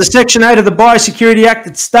correct. Under Section 8 of the Biosecurity Act,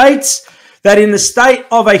 it states that in the state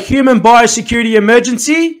of a human biosecurity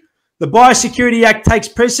emergency, the Biosecurity Act takes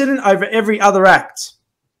precedent over every other act.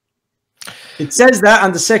 It says that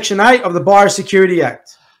under Section 8 of the Biosecurity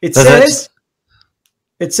Act. It says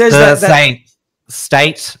that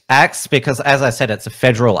state acts, because as I said, it's a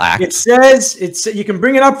federal act. It says, you can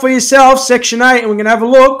bring it up for yourself, Section 8, and we're going to have a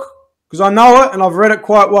look, because I know it and I've read it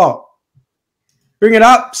quite well. Bring it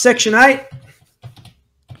up, Section 8.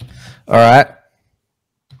 All right.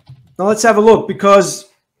 Now let's have a look, because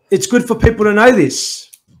it's good for people to know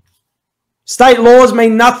this. State laws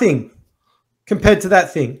mean nothing compared to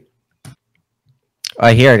that thing.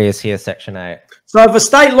 Oh, here it is. Here, Section 8. So if a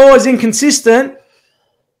state law is inconsistent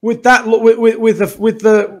with that, with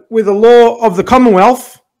the law of the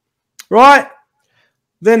Commonwealth, right?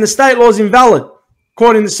 Then the state law is invalid,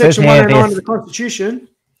 according to Section 109 of the Constitution.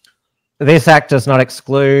 This act does not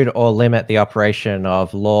exclude or limit the operation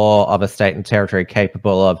of law of a state and territory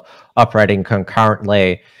capable of operating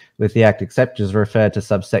concurrently with the act, except as referred to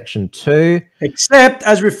subsection 2. Except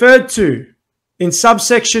as referred to in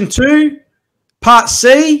subsection 2, Part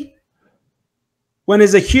C, when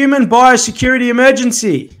there's a human biosecurity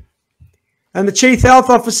emergency and the Chief Health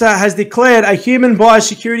Officer has declared a human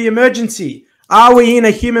biosecurity emergency. Are we in a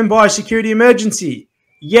human biosecurity emergency?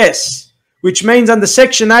 Yes. Which means under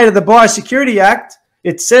Section 8 of the Biosecurity Act,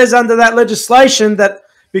 it says under that legislation that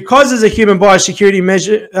because there's a human biosecurity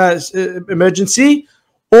emergency,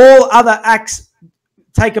 all other acts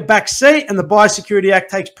take a back seat and the Biosecurity Act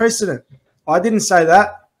takes precedent. I didn't say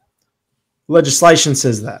that. Legislation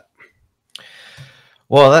says that.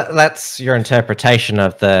 Well, that's your interpretation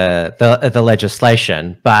of the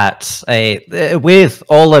legislation, but with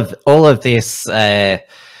all of this.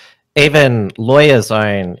 Even lawyers'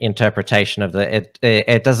 own interpretation of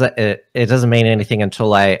it doesn't mean anything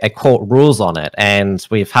until a court rules on it, and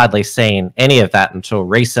we've hardly seen any of that until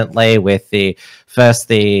recently. With the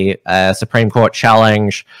Supreme Court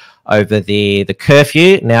challenge over the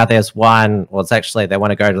curfew. Now there's one. Well, it's actually they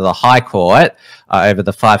want to go to the High Court over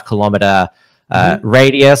the 5-kilometre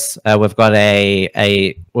radius. We've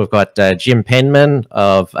got Jim Penman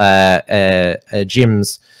of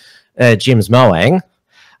Jim's Mowing.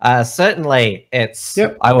 Certainly, it's.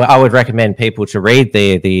 Yep. I would recommend people to read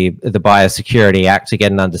the Biosecurity Act to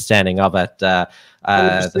get an understanding of it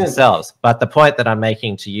themselves. But the point that I'm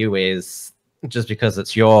making to you is, just because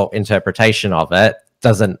it's your interpretation of it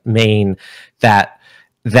doesn't mean that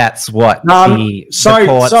that's what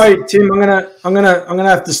sorry, Tim. I'm gonna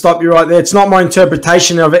have to stop you right there. It's not my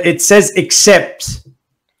interpretation of it. It says except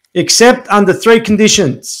except under 3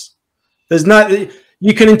 conditions. There's no,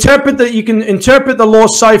 you can interpret the law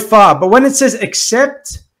so far, but when it says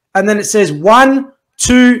except and then it says 1,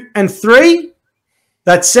 2, and 3,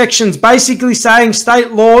 that section's basically saying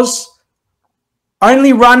state laws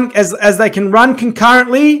only run as they can run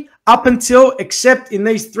concurrently up until except in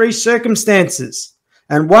these 3 circumstances.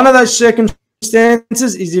 And one of those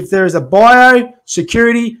circumstances is if there is a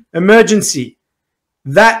biosecurity emergency.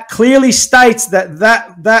 That clearly states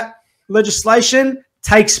that legislation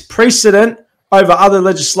takes precedent over other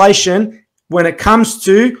legislation when it comes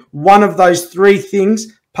to one of those 3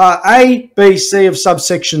 things, part A, B, C of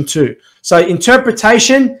subsection 2. So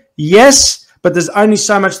interpretation, yes, but there's only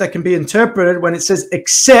so much that can be interpreted when it says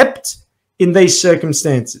except in these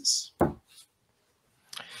circumstances.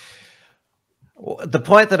 The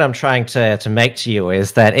point that I'm trying to make to you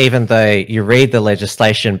is that even though you read the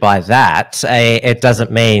legislation by that, it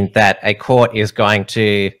doesn't mean that a court is going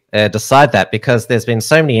to decide that, because there's been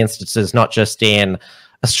so many instances, not just in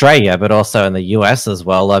Australia, but also in the US as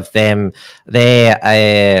well, of them,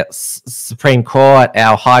 their Supreme Court,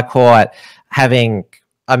 our High Court, having,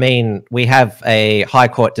 I mean, we have a High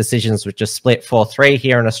Court decisions which are split 4-3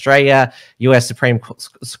 here in Australia, US Supreme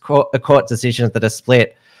Court decisions that are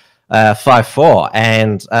split 5-4,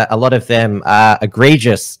 and a lot of them are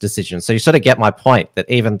egregious decisions. So you sort of get my point that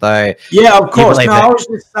even though, yeah, of course, no,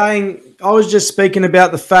 I was just speaking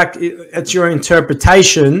about the fact it's your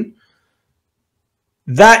interpretation.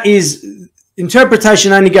 That is,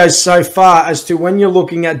 interpretation only goes so far as to when you're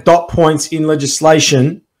looking at dot points in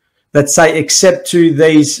legislation that say except to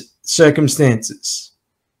these circumstances,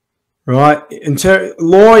 right? The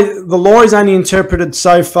law is only interpreted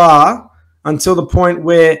so far until the point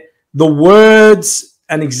where the words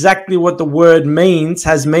and exactly what the word means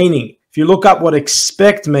has meaning. If you look up what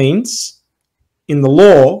expect means in the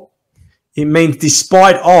law, it means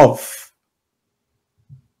despite of.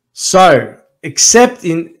 So,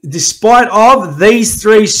 despite of these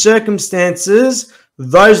 3 circumstances,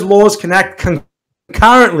 those laws can act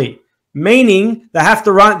concurrently, meaning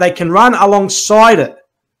they can run alongside it.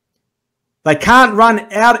 They can't run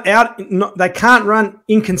they can't run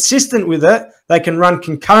inconsistent with it. They can run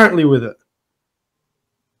concurrently with it.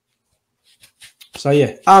 So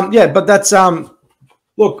yeah. But that's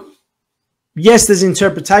look, yes, there's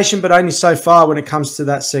interpretation, but only so far when it comes to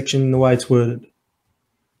that section and the way it's worded.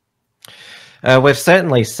 We've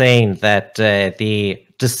certainly seen that the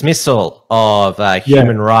dismissal of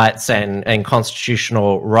human rights and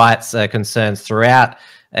constitutional rights concerns throughout,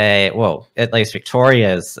 well, at least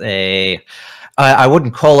Victoria's, I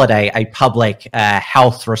wouldn't call it a public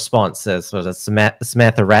health response, as sort of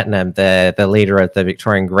Samantha Ratnam, the leader of the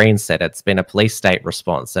Victorian Greens, said. It's been a police state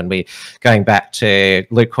response. And going back to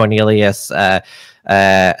Luke Cornelius, Chief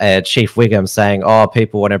Wiggum, saying, oh,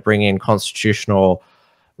 people want to bring in constitutional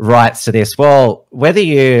rights to this. Well, whether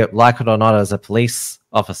you like it or not as a police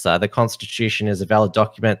officer, the Constitution is a valid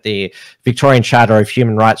document. The Victorian Charter of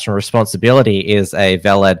Human Rights and Responsibility is a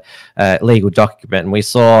valid legal document. And we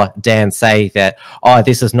saw Dan say that, oh,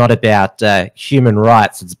 this is not about human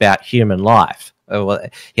rights, it's about human life. Well,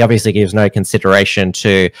 he obviously gives no consideration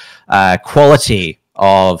to quality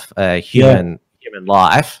of human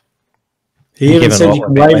life. He even said you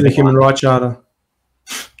can waive the Human Rights Charter.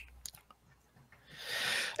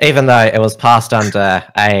 Even though it was passed under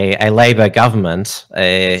a Labor government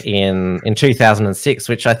in 2006,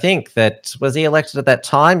 which I think that, was he elected at that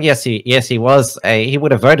time? Yes, he was. He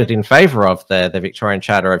would have voted in favour of the Victorian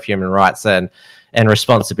Charter of Human Rights and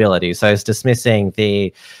Responsibility. So he's dismissing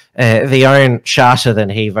the own charter that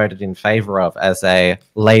he voted in favour of as a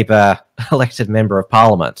Labor elected member of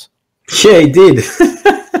Parliament. Yeah, he did.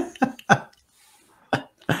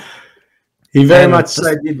 He very much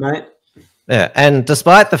so did, mate. Yeah, and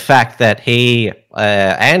despite the fact that he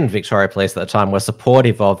and Victoria Police at the time were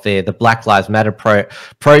supportive of the Black Lives Matter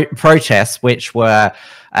protests, which were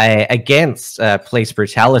against police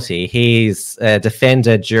brutality, he's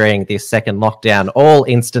defended during this second lockdown all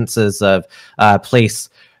instances of police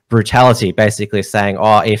brutality, basically saying,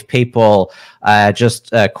 oh, if people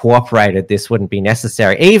just cooperated, this wouldn't be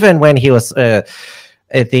necessary. Even when he was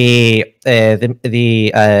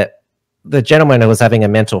the gentleman who was having a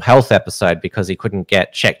mental health episode because he couldn't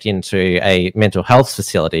get checked into a mental health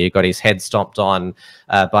facility, he got his head stomped on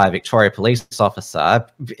by a Victoria Police officer.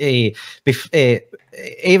 Even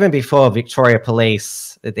before Victoria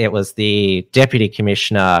Police, it was the Deputy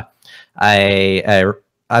Commissioner, I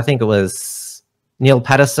think it was Neil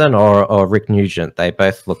Patterson or Rick Nugent. They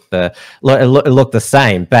both look the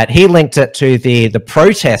same, but he linked it to the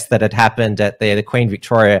protest that had happened at the Queen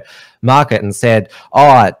Victoria Market and said,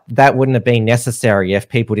 "Oh, that wouldn't have been necessary if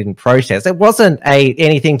people didn't protest." It wasn't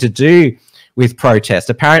anything to do with protest.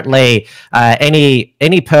 Apparently,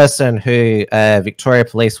 any person who Victoria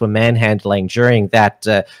Police were manhandling during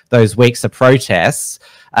those weeks of protests,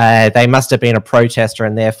 they must have been a protester,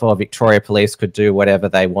 and therefore Victoria Police could do whatever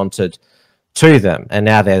they wanted to them. And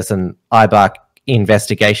now there's an IBARC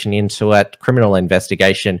investigation into it, criminal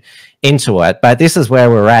investigation into it. But this is where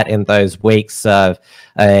we're at in those weeks of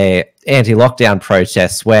anti-lockdown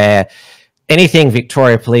protests, where anything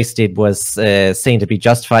Victoria Police did was seen to be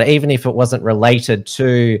justified, even if it wasn't related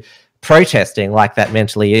to protesting, like that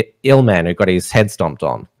mentally ill man who got his head stomped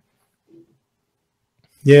on.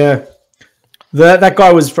 Yeah. That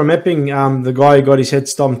guy was from Epping, the guy who got his head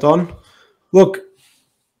stomped on. Look,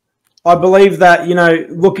 I believe that, you know,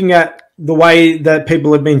 looking at the way that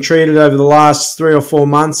people have been treated over the last 3 or 4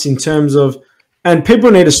 months in terms of, and people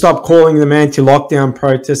need to stop calling them anti-lockdown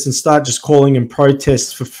protests and start just calling them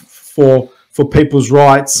protests for people's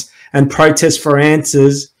rights and protests for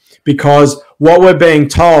answers, because what we're being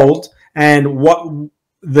told and what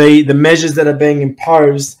the measures that are being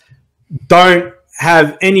imposed don't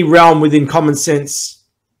have any realm within common sense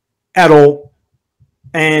at all.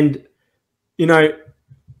 And, you know,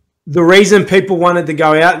 the reason people wanted to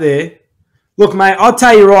go out there, look, mate, I'll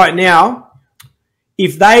tell you right now,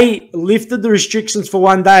 if they lifted the restrictions for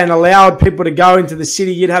one day and allowed people to go into the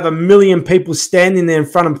city, you'd have 1 million people standing there in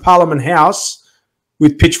front of Parliament House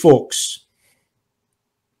with pitchforks,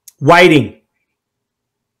 waiting.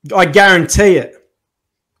 I guarantee it,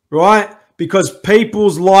 right? Because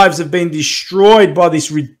people's lives have been destroyed by this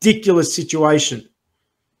ridiculous situation,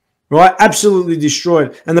 right? Absolutely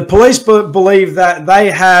destroyed. And the police believe that they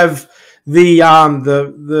have the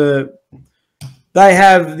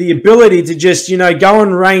ability to just, you know, go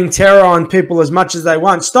and rain terror on people as much as they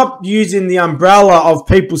want. Stop using the umbrella of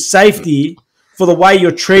people's safety for the way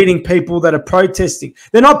you're treating people that are protesting.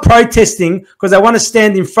 They're not protesting because they want to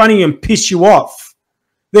stand in front of you and piss you off.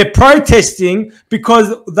 They're protesting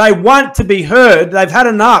because they want to be heard. They've had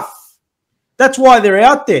enough. That's why they're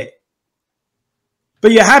out there.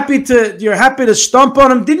 But you're happy to stomp on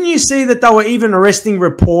them. Didn't you see that they were even arresting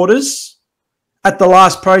reporters at the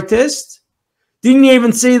last protest? Didn't you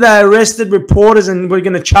even see they arrested reporters and we're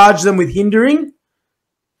going to charge them with hindering?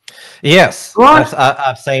 Yes, right?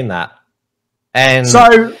 I've seen that. And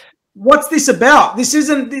so what's this about? This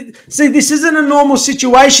isn't a normal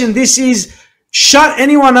situation. This is shut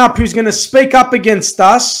anyone up who's going to speak up against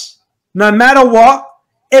us, no matter what.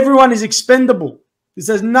 Everyone is expendable. This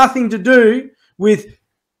has nothing to do with,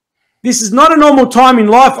 this is not a normal time in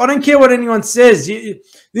life. I don't care what anyone says.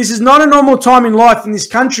 This is not a normal time in life in this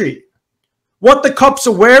country. What the cops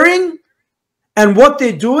are wearing and what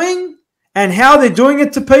they're doing and how they're doing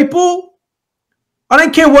it to people, I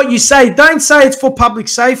don't care what you say. Don't say it's for public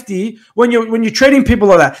safety when you're treating people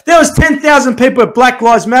like that. There was 10,000 people at Black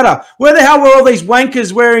Lives Matter. Where the hell were all these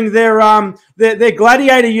wankers wearing their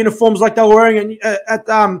gladiator uniforms like they were wearing at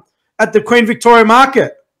the Queen Victoria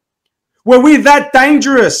Market? Were we that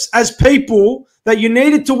dangerous as people that you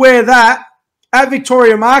needed to wear that at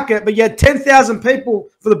Victoria Market, but you had 10,000 people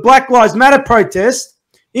for the Black Lives Matter protest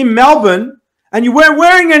in Melbourne and you weren't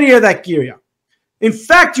wearing any of that gear? In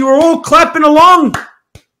fact, you were all clapping along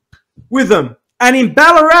with them. And in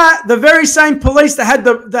Ballarat, the very same police that had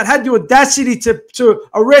the audacity to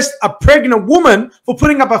arrest a pregnant woman for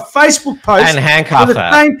putting up a Facebook post and handcuff were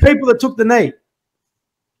the same people that took the knee.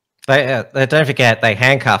 They don't forget they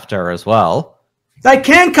handcuffed her as well. They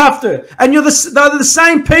handcuffed her, and they're the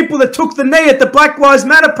same people that took the knee at the Black Lives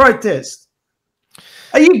Matter protest.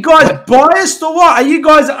 Are you guys biased or what? Are you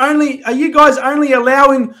guys only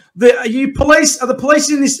allowing the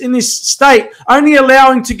police in this state only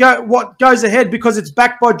allowing to go what goes ahead because it's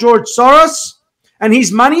backed by George Soros and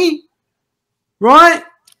his money, right?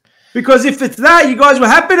 Because if it's that, you guys were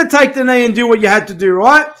happy to take the knee and do what you had to do,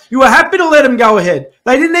 right? You were happy to let them go ahead.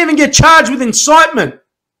 They didn't even get charged with incitement.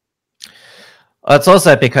 It's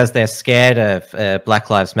also because they're scared of Black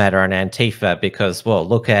Lives Matter and Antifa because, well,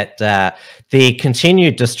 look at the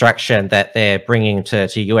continued destruction that they're bringing to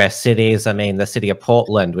US cities. I mean, the city of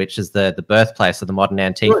Portland, which is the birthplace of the modern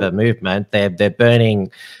Antifa movement, they're burning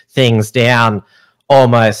things down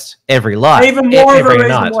almost every night. Even more of a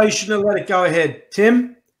reason why you shouldn't have let it go ahead,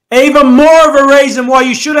 Tim. Even more of a reason why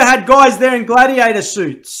you should have had guys there in gladiator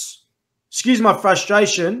suits. Excuse my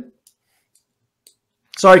frustration.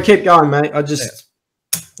 Sorry, keep going, mate.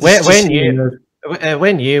 We're new.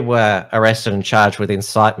 When you were arrested and charged with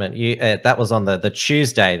incitement, you that was on the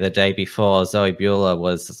Tuesday, the day before Zoe Bueller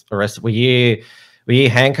was arrested. Were you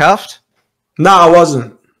handcuffed? No, I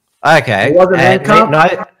wasn't. Okay. I wasn't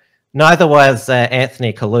handcuffed. Neither was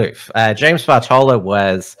Anthony Kaloof. James Bartola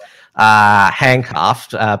was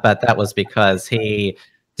handcuffed, but that was because he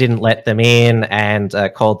didn't let them in and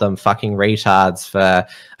called them fucking retards for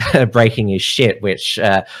breaking his shit, which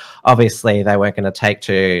obviously they weren't going to take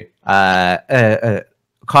to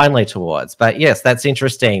kindly towards. But yes, that's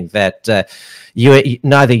interesting that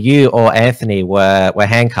neither you or Anthony were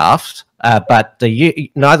handcuffed, but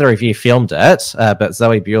neither of you filmed it, but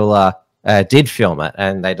Zoe Bueller did film it,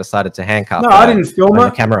 and they decided to handcuff. No, I didn't film it.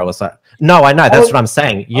 The camera was like, no, I know. That's what I'm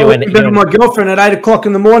saying. I was in bed with my girlfriend at 8 o'clock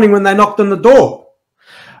in the morning when they knocked on the door.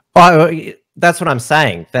 Oh, that's what I'm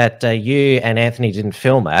saying. That you and Anthony didn't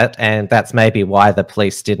film it, and that's maybe why the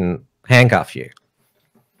police didn't handcuff you.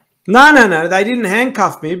 No. They didn't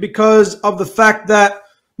handcuff me because of the fact that,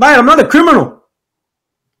 mate, I'm not a criminal.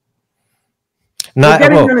 No, we're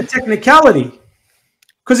getting into a technicality.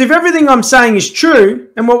 Because if everything I'm saying is true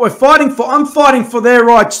and what we're fighting for, I'm fighting for their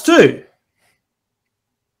rights too.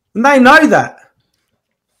 And they know that.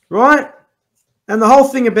 Right? And the whole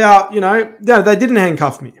thing about, they didn't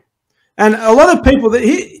handcuff me. And a lot of people,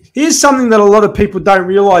 here's something that a lot of people don't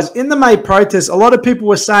realize. In the May protests, a lot of people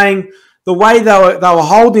were saying the way they were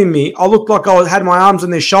holding me, I looked like I had my arms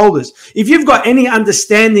on their shoulders. If you've got any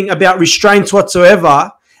understanding about restraints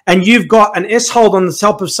whatsoever, and you've got an S-hold on the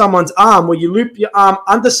top of someone's arm where you loop your arm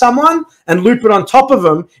under someone and loop it on top of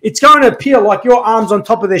them, it's going to appear like your arm's on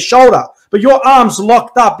top of their shoulder. But your arm's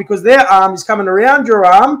locked up because their arm is coming around your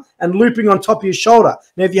arm and looping on top of your shoulder.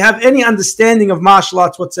 Now, if you have any understanding of martial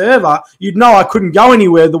arts whatsoever, you'd know I couldn't go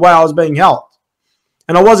anywhere the way I was being held.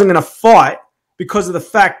 And I wasn't going to fight because of the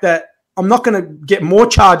fact that I'm not going to get more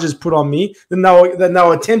charges put on me than they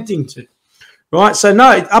were attempting to. Right, so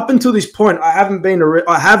no. Up until this point, I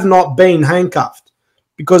have not been handcuffed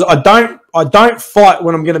because I don't fight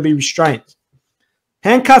when I'm going to be restrained.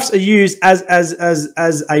 Handcuffs are used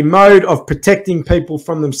as a mode of protecting people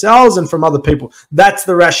from themselves and from other people. That's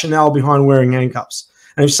the rationale behind wearing handcuffs.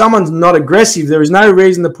 And if someone's not aggressive, there is no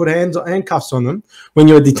reason to put handcuffs on them when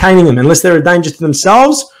you're detaining them, unless they're a danger to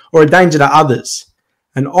themselves or a danger to others.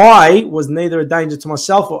 And I was neither a danger to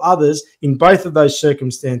myself or others in both of those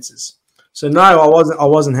circumstances. So no, I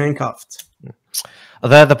wasn't handcuffed.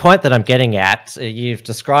 Although the point that I'm getting at, you've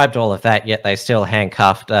described all of that, yet they still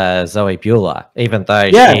handcuffed Zoe Bueller, even though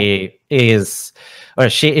she is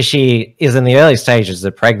in the early stages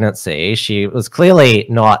of pregnancy. She was clearly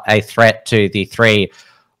not a threat to the three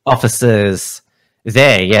officers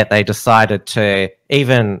there, yet they decided to,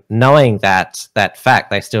 even knowing that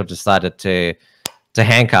fact, they still decided to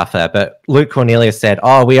handcuff her. But Luke Cornelius said,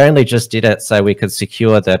 "Oh, we only just did it so we could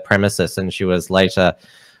secure the premises," and she was later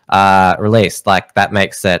released. Like, that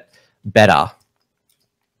makes it better.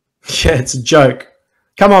 Yeah, it's a joke.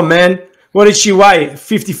 Come on, man. What did she weigh?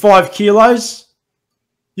 55 kilos?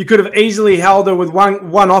 You could have easily held her with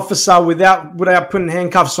one officer without putting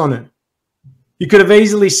handcuffs on her. You could have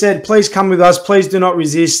easily said, "Please come with us. Please do not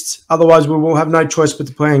resist. Otherwise, we will have no choice but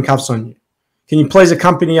to put handcuffs on you. Can you please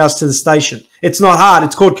accompany us to the station?" It's not hard.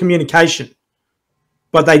 It's called communication.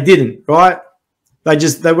 But they didn't, right?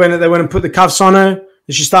 They went and put the cuffs on her,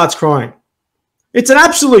 and she starts crying. It's an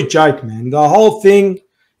absolute joke, man. The whole thing,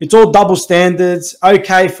 it's all double standards.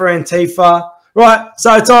 Okay for Antifa, right?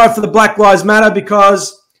 So it's all right for the Black Lives Matter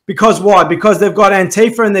because why? Because they've got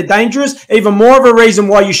Antifa and they're dangerous. Even more of a reason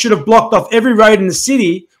why you should have blocked off every road in the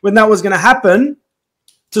city when that was going to happen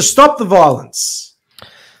to stop the violence,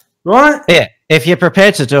 right? Yeah. If you're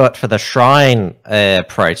prepared to do it for the Shrine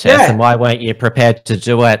protest, then why weren't you prepared to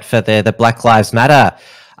do it for the Black Lives Matter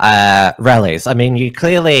rallies? I mean, you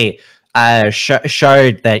clearly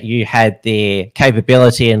showed that you had the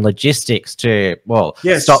capability and logistics to,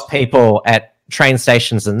 stop people at train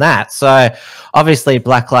stations and that. So obviously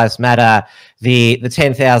Black Lives Matter, the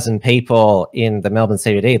 10,000 people in the Melbourne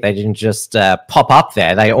CBD, they didn't just pop up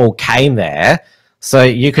there. They all came there. So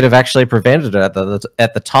you could have actually prevented it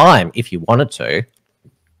at the time if you wanted to.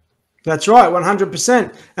 That's right,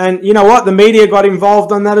 100%. And you know what? The media got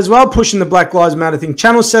involved on that as well, pushing the Black Lives Matter thing.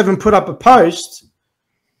 Channel 7 put up a post,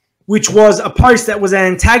 which was a post that was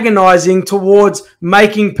antagonizing towards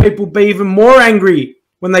making people be even more angry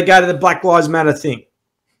when they go to the Black Lives Matter thing.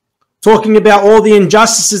 Talking about all the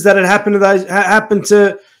injustices that had happened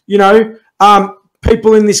to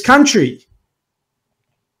people in this country.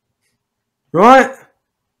 Right?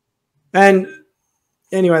 And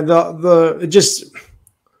anyway,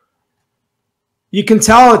 you can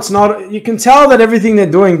tell it's not. You can tell that everything they're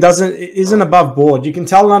doing isn't above board. You can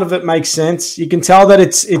tell none of it makes sense. You can tell that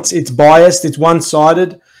it's biased. It's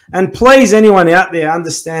one-sided. And please, anyone out there,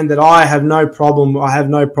 understand that I have no problem. I have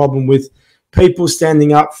no problem with people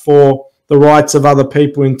standing up for the rights of other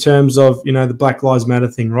people in terms of, you know, the Black Lives Matter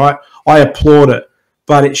thing, right? I applaud it,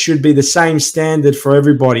 but it should be the same standard for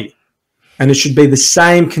everybody, and it should be the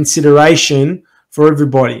same consideration for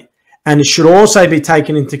everybody. And it should also be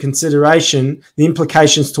taken into consideration the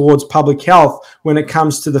implications towards public health when it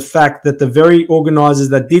comes to the fact that the very organizers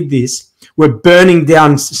that did this were burning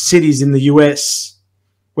down cities in the US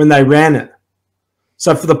when they ran it.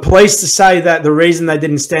 So for the police to say that the reason they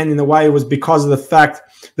didn't stand in the way was because of the fact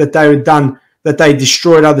that they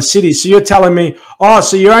destroyed other cities. So you're telling me, oh,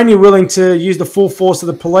 so you're only willing to use the full force of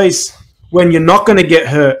the police when you're not going to get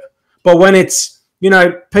hurt. But when it's, you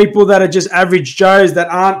know, people that are just average Joes that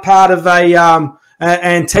aren't part of a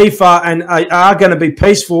Antifa and are going to be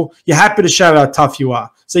peaceful, you're happy to show how tough you are.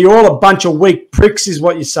 So you're all a bunch of weak pricks is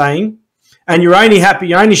what you're saying. And you're only happy,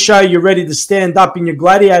 you only show you're ready to stand up in your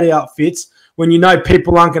gladiator outfits when you know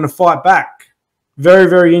people aren't going to fight back. Very,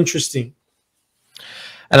 very interesting.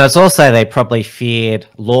 And it's also they probably feared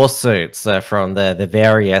lawsuits from the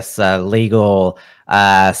various legal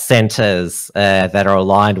centres that are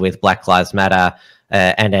aligned with Black Lives Matter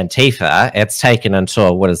and Antifa. It's taken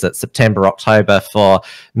until, what is it, September, October for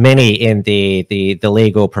many in the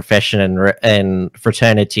legal profession and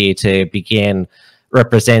fraternity to begin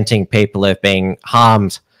representing people who have been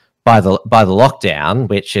harmed by the lockdown,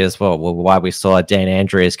 which is why we saw Dan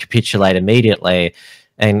Andrews capitulate immediately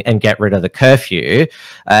and get rid of the curfew.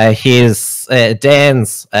 Dan's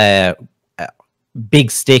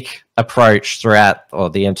big stick approach throughout or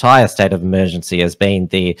the entire state of emergency has been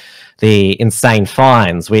the insane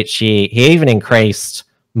fines, which he even increased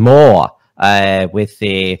more with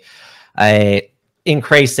the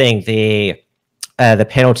increasing the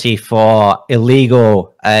penalty for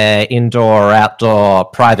illegal indoor or outdoor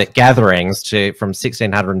private gatherings from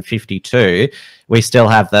 1,652. We still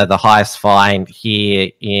have the highest fine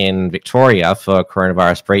here in Victoria for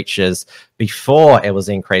coronavirus breaches before it was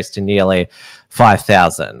increased to nearly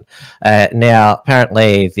 5,000. Now,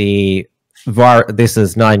 apparently, this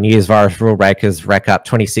is 9 years. Virus rule breakers rack up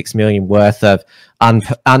 26 million worth of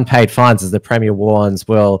unpaid fines, as the Premier warns,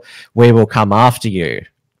 we will come after you.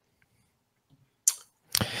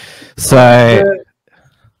 So,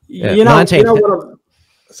 you know what?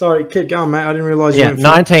 Sorry, keep going, mate. I didn't realise. Yeah,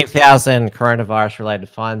 19,000 coronavirus-related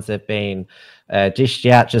fines have been dished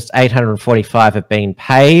out. Just 845 have been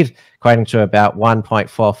paid, equating to about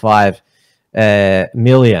 1.45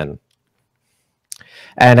 million.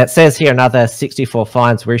 And it says here another 64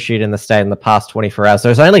 fines were issued in the state in the past 24 hours.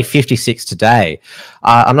 There's only 56 today.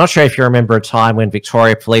 I'm not sure if you remember a time when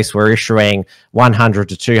Victoria Police were issuing 100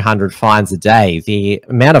 to 200 fines a day. The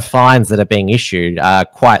amount of fines that are being issued are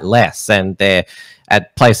quite less, and they're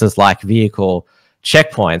at places like vehicle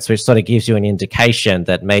checkpoints, which sort of gives you an indication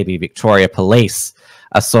that maybe Victoria Police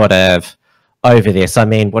are sort of over this. I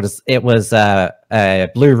mean, it was a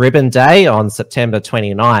Blue Ribbon Day on September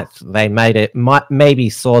 29th. They maybe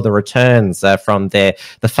saw the returns from the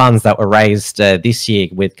funds that were raised this year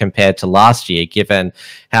compared to last year, given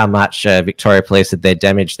how much Victoria Police had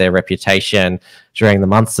damaged their reputation during the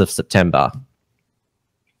months of September.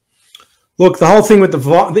 Look, the whole thing with the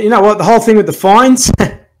whole thing with the fines,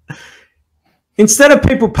 instead of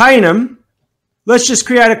people paying them, let's just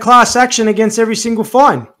create a class action against every single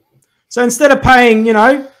fine. So instead of paying,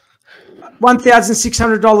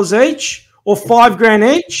 $1,600 each or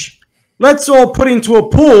 $5,000 each, let's all put into a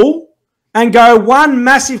pool and go one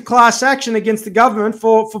massive class action against the government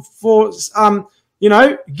for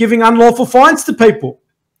giving unlawful fines to people.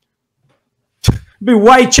 It'd be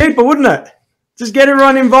way cheaper, wouldn't it? Just get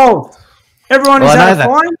everyone involved. Everyone is out of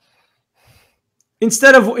fine.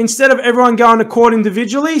 Instead of everyone going to court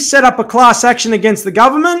individually, set up a class action against the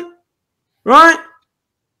government, right?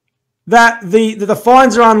 That the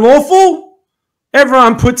fines are unlawful.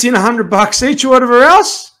 Everyone puts in $100 each or whatever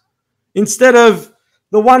else, instead of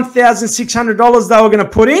the $1,600 they were going to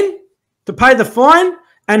put in to pay the fine,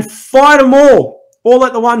 and fight them all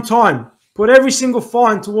at the one time. Put every single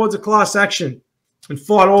fine towards a class action and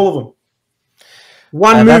fight all of them.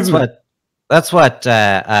 One movement. That's what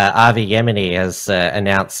Avi Yemeni has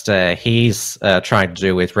announced he's trying to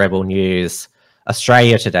do with Rebel News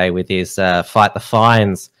Australia today with his Fight the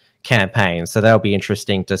Fines campaign. So that'll be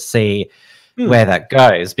interesting to see where that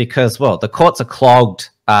goes, because, well, the courts are clogged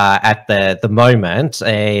at the moment.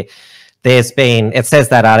 It says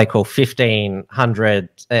that article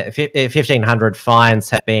 1,500 fines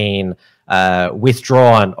have been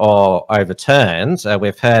withdrawn or overturned.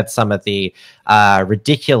 We've heard some of the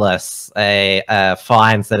ridiculous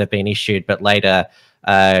fines that have been issued but later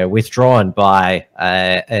withdrawn by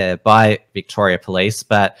Victoria Police.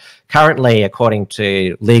 But currently, according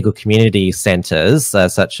to legal community centres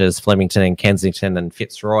such as Flemington and Kensington and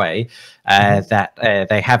Fitzroy, that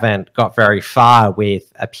they haven't got very far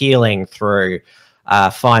with appealing through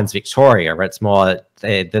Fines Victoria. It's more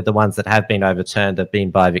the ones that have been overturned have been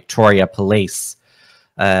by Victoria Police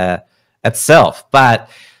itself. But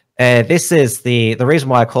this is the reason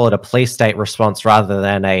why I call it a police state response rather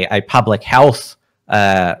than a public health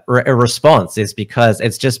response, is because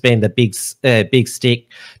it's just been the big stick,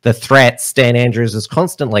 the threats. Stan Andrews is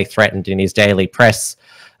constantly threatened in his daily press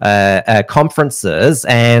conferences,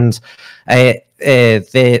 and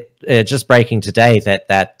they're just breaking today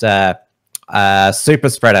that super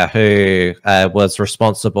spreader who was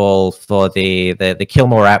responsible for the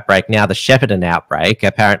Kilmore outbreak, now the Shepparton outbreak.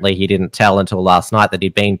 Apparently, he didn't tell until last night that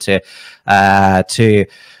he'd been to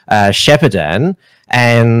Shepparton.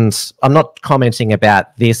 And I'm not commenting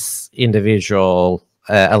about this individual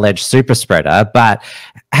alleged super spreader, but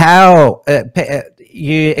how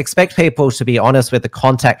you expect people to be honest with the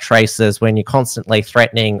contact traces when you're constantly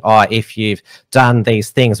threatening, oh, if you've done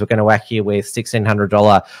these things, we're going to whack you with $1,600,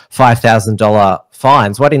 $5,000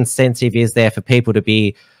 fines. What incentive is there for people to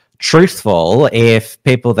be truthful if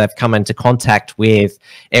people they've come into contact with,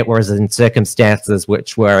 it was in circumstances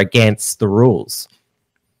which were against the rules?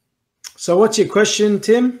 So what's your question,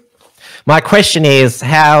 Tim? My question is,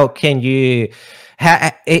 how can you,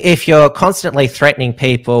 if you're constantly threatening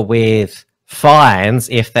people with fines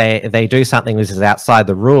if they do something which is outside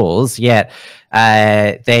the rules, yet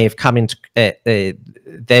they've come into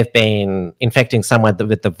they've been infecting someone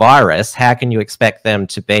with the virus, how can you expect them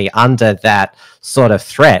to be under that sort of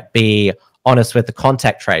threat, be honest with the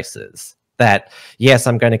contact traces that, yes,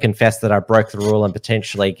 I'm going to confess that I broke the rule and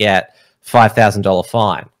potentially get $5,000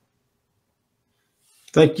 fine?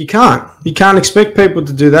 Like, you can't expect people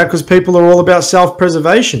to do that, because people are all about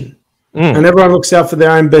self-preservation, and everyone looks out for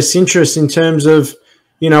their own best interests in terms of,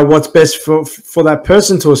 you know, what's best for that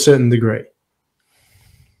person to a certain degree.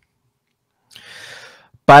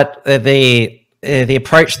 But the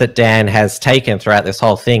approach that Dan has taken throughout this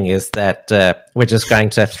whole thing is that we're just going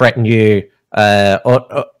to threaten you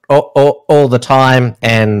all the time,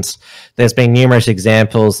 and there's been numerous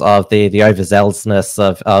examples of the overzealousness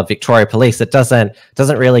of Victoria Police. It doesn't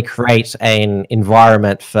really create an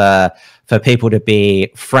environment for people to be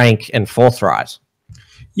frank and forthright.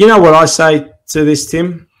 You know what I say to this,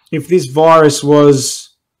 Tim? If this virus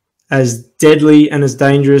was as deadly and as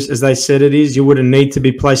dangerous as they said it is, you wouldn't need to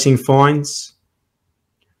be placing fines.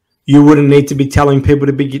 You wouldn't need to be telling people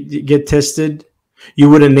to get tested. You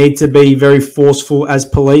wouldn't need to be very forceful as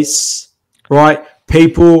police, right?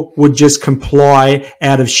 People would just comply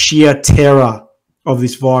out of sheer terror of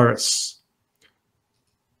this virus.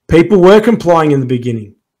 People were complying in the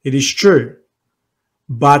beginning. It is true.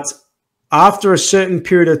 But after a certain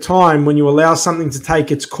period of time, when you allow something to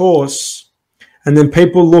take its course, and then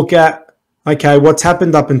people look at, okay, what's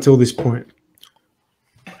happened up until this point?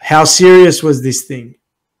 How serious was this thing?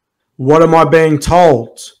 What am I being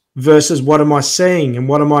told versus what am I seeing and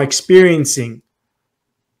what am I experiencing?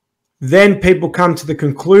 Then people come to the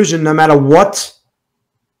conclusion, no matter what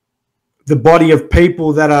the body of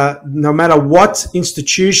people that are, no matter what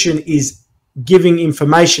institution is giving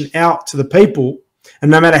information out to the people, and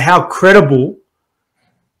no matter how credible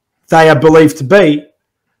they are believed to be,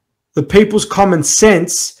 the people's common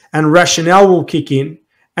sense and rationale will kick in,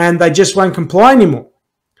 and they just won't comply anymore.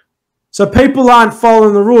 So people aren't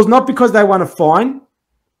following the rules, not because they want to fine,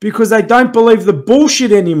 because they don't believe the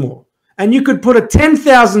bullshit anymore. And you could put a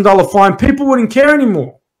 $10,000 fine, people wouldn't care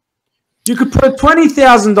anymore. You could put a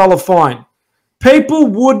 $20,000 fine, people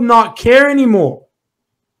would not care anymore,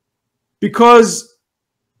 because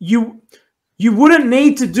you wouldn't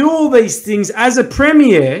need to do all these things as a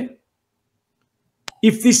premier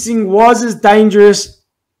if this thing was as dangerous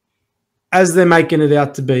as they're making it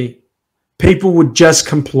out to be. People would just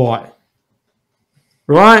comply,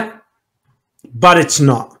 right? But it's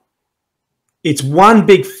not. It's one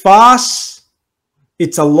big farce.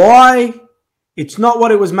 It's a lie. It's not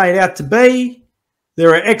what it was made out to be.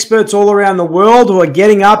 There are experts all around the world who are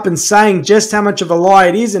getting up and saying just how much of a lie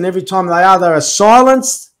it is, and every time they are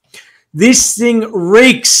silenced. This thing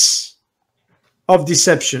reeks of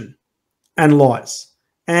deception and lies.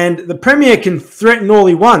 And the Premier can threaten all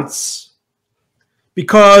he wants,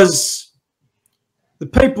 because the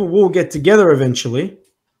people will get together eventually,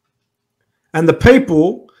 and the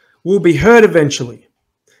people will be heard eventually.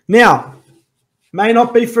 Now, may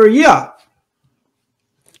not be for a year,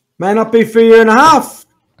 May not be for a year and a half,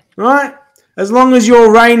 right? As long as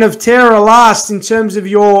your reign of terror lasts in terms of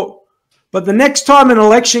your... But the next time an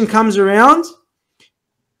election comes around,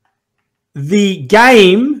 the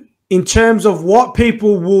game in terms of what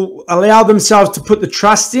people will allow themselves to put the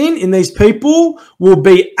trust in these people will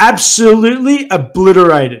be absolutely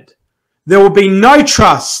obliterated. There will be no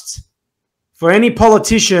trust for any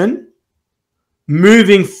politician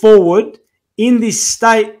moving forward in this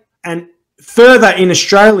state and further in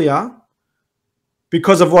Australia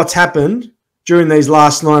because of what's happened during these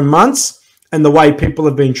last 9 months and the way people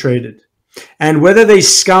have been treated. And whether these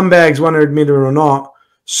scumbags want to admit it or not,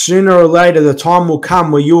 sooner or later the time will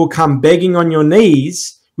come where you will come begging on your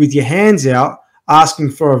knees with your hands out asking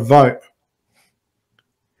for a vote.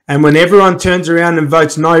 And when everyone turns around and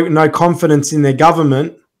votes no confidence in their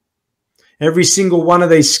government, every single one of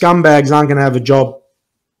these scumbags aren't going to have a job.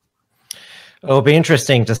 It'll be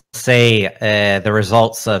interesting to see the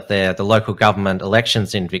results of the local government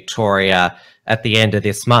elections in Victoria at the end of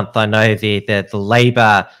this month. I know the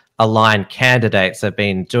Labor-aligned candidates have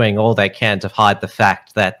been doing all they can to hide the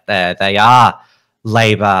fact that they are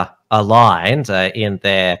Labor-aligned in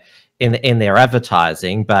their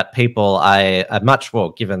advertising, but people are much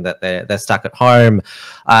more, given that they're stuck at home,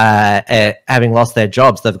 having lost their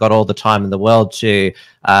jobs, they've got all the time in the world to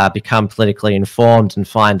become politically informed and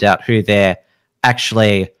find out who they're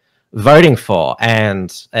actually voting for. And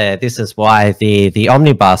this is why the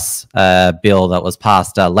omnibus bill that was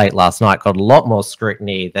passed late last night got a lot more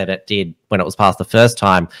scrutiny than it did when it was passed the first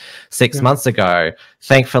time 6 months ago.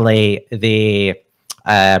 Thankfully, the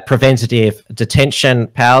preventative detention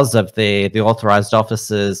powers of the authorised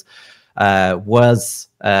officers was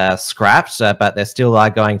scrapped, but there still are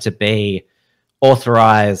going to be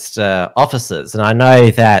authorised officers. And I know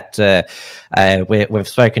that we've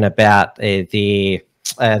spoken about the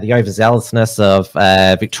overzealousness of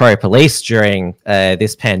Victoria Police during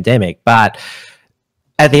this pandemic, but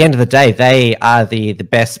at the end of the day, they are the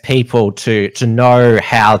best people to know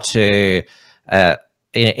how to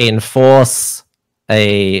enforce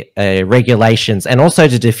regulations and also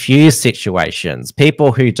to diffuse situations.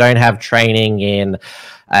 People who don't have training in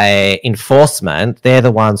enforcement, they're the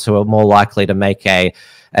ones who are more likely to make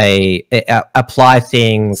apply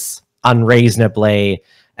things unreasonably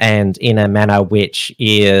and in a manner which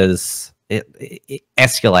it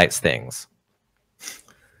escalates things.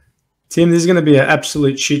 Tim, there's going to be an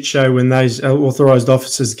absolute shit show when those authorised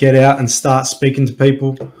officers get out and start speaking to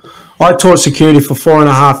people. I taught security for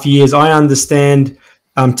 4.5 years. I understand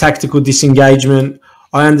tactical disengagement.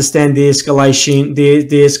 I understand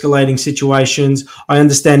de-escalating situations. I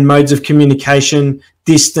understand modes of communication,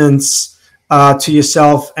 distance to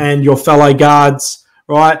yourself and your fellow guards.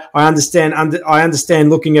 Right? I understand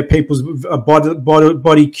looking at people's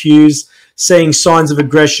body cues, seeing signs of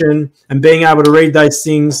aggression, and being able to read those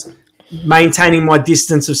things, maintaining my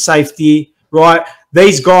distance of safety. Right?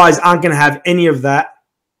 These guys aren't going to have any of that.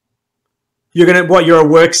 You're a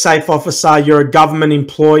work safe officer, you're a government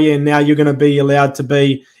employee, and now you're going to be allowed to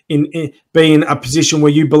be in a position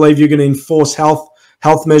where you believe you're going to enforce health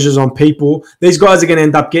measures on people. These guys are going to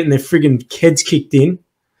end up getting their friggin' heads kicked in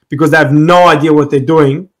because they have no idea what they're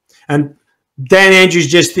doing. And Dan Andrews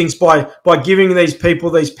just thinks by giving these people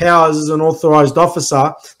these powers as an authorised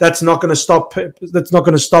officer, that's not going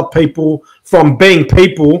to stop people from being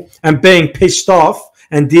people and being pissed off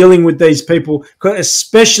and dealing with these people,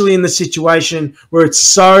 especially in the situation where it's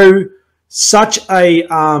such a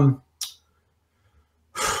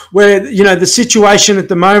where the situation at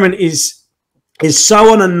the moment is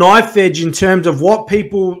so on a knife edge in terms of what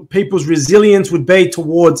people's resilience would be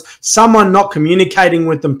towards someone not communicating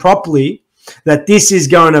with them properly, that this is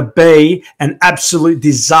going to be an absolute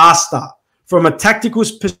disaster from a tactical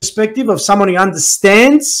perspective of someone who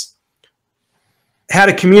understands how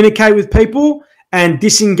to communicate with people and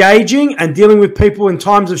disengaging and dealing with people in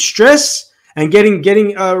times of stress and getting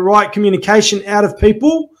right communication out of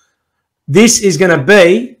people. This is going to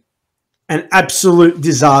be an absolute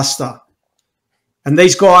disaster. And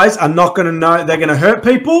these guys are not going to know. They're going to hurt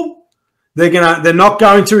people. They're not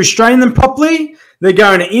going to restrain them properly. They're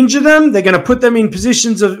going to injure them. They're going to put them in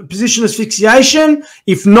position of asphyxiation.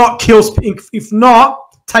 If not,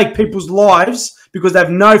 take people's lives because they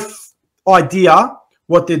have no idea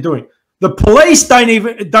what they're doing. The police don't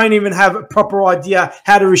even have a proper idea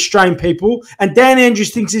how to restrain people. And Dan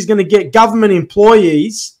Andrews thinks he's going to get government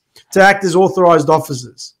employees to act as authorised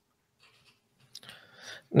officers.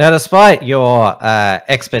 Now, despite your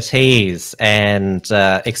expertise and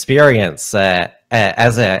experience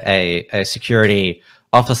as a security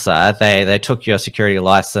officer, they took your security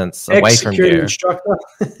license away from you. Instructor.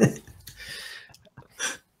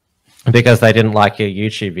 because they didn't like your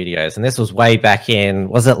YouTube videos. And this was way back in,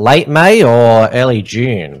 was it late May or early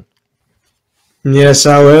June? Yeah,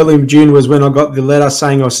 so early June was when I got the letter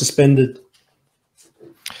saying I was suspended.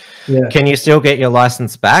 Yeah. Can you still get your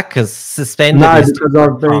license back? Because suspended No, is because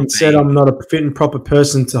I've been said I'm not a fit and proper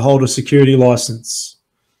person to hold a security license.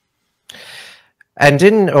 And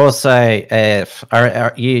didn't also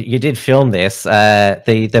you did film this?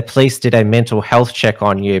 The police did a mental health check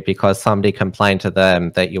on you because somebody complained to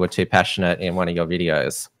them that you were too passionate in one of your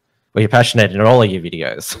videos. Well, you're passionate in all of your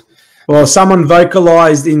videos. Well, someone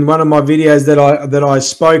vocalized in one of my videos that I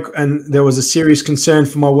spoke, and there was a serious concern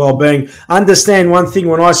for my well-being. Understand one thing: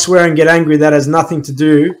 when I swear and get angry, that has nothing to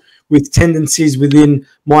do with tendencies within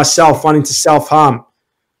myself wanting to self-harm.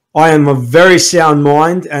 I am a very sound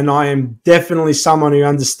mind, and I am definitely someone who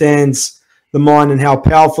understands the mind and how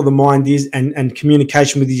powerful the mind is, and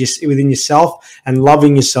communication within yourself and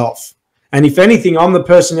loving yourself. And if anything, I'm the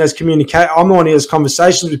person who has I'm the one who has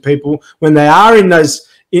conversations with people when they are in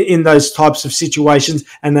those types of situations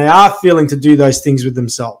and they are feeling to do those things with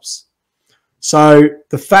themselves. So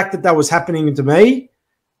the fact that was happening to me,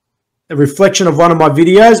 a reflection of one of my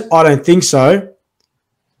videos, I don't think so.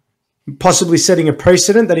 Possibly setting a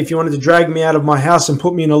precedent that if you wanted to drag me out of my house and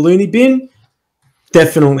put me in a loony bin,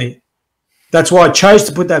 definitely. That's why I chose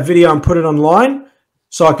to put that video and put it online,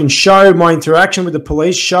 so I can show my interaction with the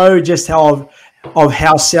police, show just how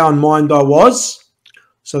sound mind I was,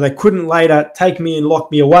 so they couldn't later take me and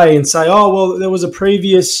lock me away and say, oh, well, there was a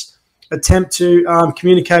previous attempt to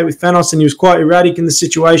communicate with Fanos and he was quite erratic in the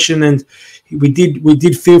situation, and we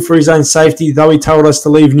did fear for his own safety, though he told us to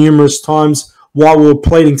leave numerous times while we were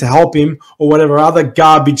pleading to help him, or whatever other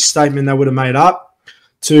garbage statement they would have made up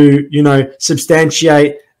to,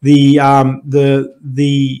 substantiate the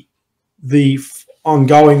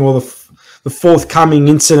ongoing or the forthcoming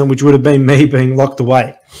incident, which would have been me being locked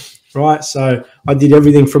away, right? So I did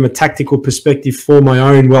everything from a tactical perspective for my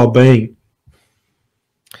own well-being.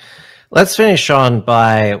 Let's finish on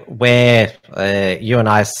by where you and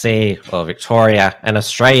I see, well, Victoria and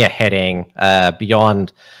Australia heading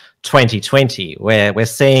beyond 2020, where we're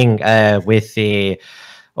seeing with the,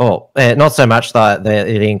 not so much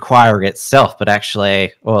the inquiry itself, but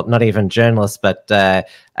actually, or not even journalists, but a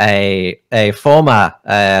former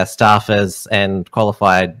staffers and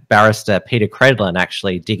qualified barrister, Peter Credlin,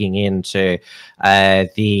 actually digging into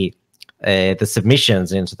the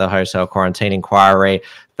submissions into the hotel quarantine inquiry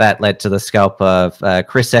that led to the scalp of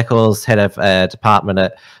Chris Eccles, head of department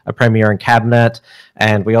at a Premier and Cabinet.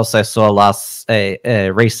 And we also saw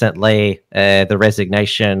recently the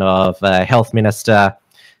resignation of Health Minister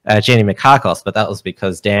Jenny Mikakos, but that was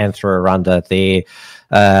because Dan threw her under the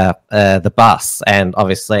bus. And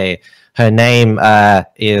obviously her name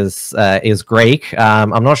is Greek.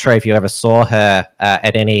 I'm not sure if you ever saw her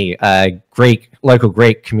at any local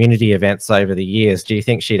Greek community events over the years. Do you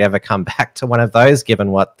think she'd ever come back to one of those, given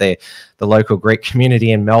what the local Greek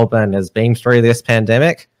community in Melbourne has been through this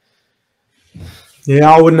pandemic?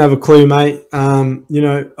 Yeah, I wouldn't have a clue, mate. A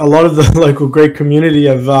lot of the local Greek community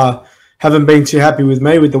haven't been too happy with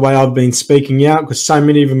me with the way I've been speaking out, because so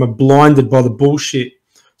many of them are blinded by the bullshit.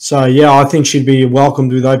 So, yeah, I think she'd be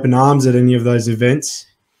welcomed with open arms at any of those events,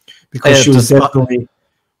 because she was definitely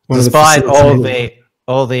one of the despite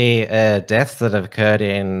all the deaths that have occurred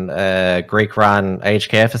in Greek-run aged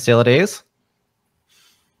care facilities.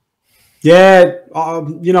 Yeah,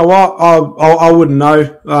 you know what? I wouldn't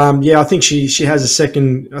know. Yeah, I think she has a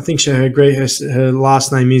second. I think her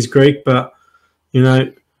last name is Greek, but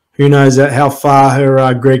who knows how far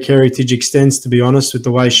her Greek heritage extends? To be honest, with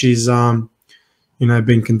the way she's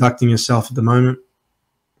been conducting herself at the moment.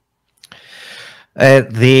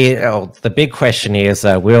 The big question is,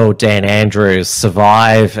 will Dan Andrews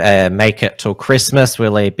survive, make it till Christmas?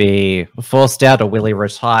 Will he be forced out, or will he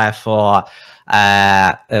retire for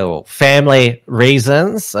family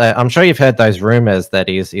reasons? I'm sure you've heard those rumours that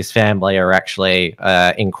his family are actually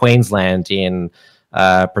in Queensland in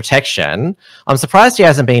protection. I'm surprised he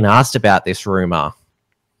hasn't been asked about this rumour.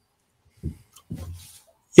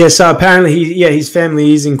 Yeah, so apparently, his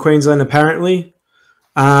family is in Queensland, apparently.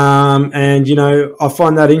 And, I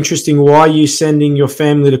find that interesting. Why are you sending your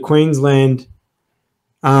family to Queensland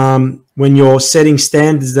when you're setting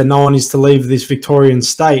standards that no one is to leave this Victorian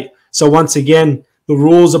state? So once again, the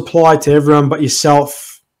rules apply to everyone but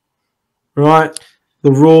yourself, right?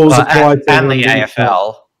 The rules apply to everyone. And the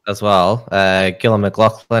AFL as well. Gillon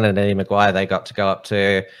McLaughlin and Eddie Maguire, they got to go up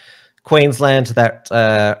to Queensland to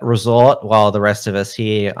that resort, while the rest of us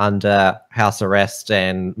here under house arrest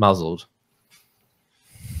and muzzled.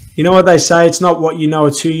 You know what they say? It's not what you know,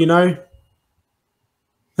 it's who you know.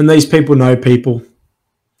 And these people know people.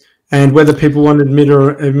 And whether people want to admit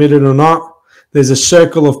it or not, there's a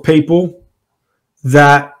circle of people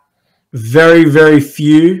that very, very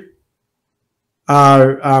few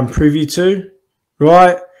are privy to,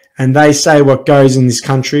 right? And they say what goes in this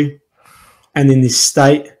country and in this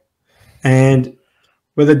state. And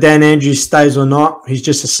whether Dan Andrews stays or not, he's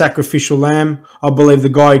just a sacrificial lamb. I believe the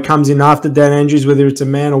guy who comes in after Dan Andrews, whether it's a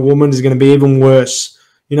man or woman, is going to be even worse.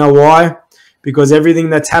 You know why? Because everything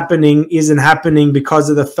that's happening isn't happening because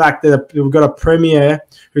of the fact that we've got a premier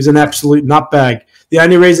who's an absolute nutbag. The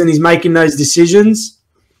only reason he's making those decisions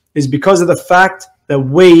is because of the fact that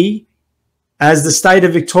we, as the state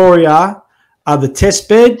of Victoria, are the test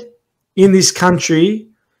bed in this country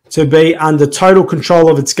to be under total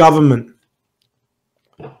control of its government.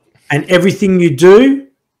 And everything you do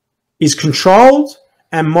is controlled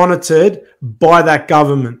and monitored by that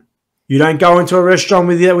government. You don't go into a restaurant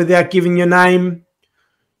without giving your name.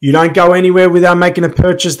 You don't go anywhere without making a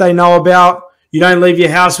purchase they know about. You don't leave your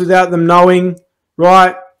house without them knowing,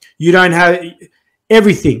 right? You don't have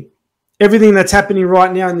everything. Everything that's happening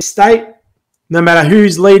right now in the state, no matter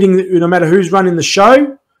who's leading, no matter who's running the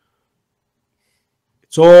show,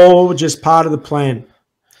 it's all just part of the plan.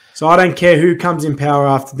 So I don't care who comes in power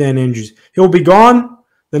after Dan Andrews. He'll be gone.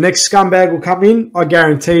 The next scumbag will come in. I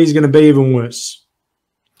guarantee he's going to be even worse.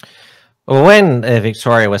 Well, when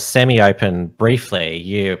Victoria was semi-open briefly,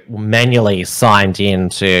 you manually signed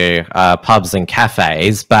into pubs and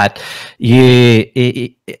cafes, but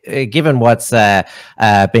given what's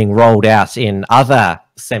being rolled out in other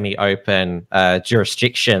semi-open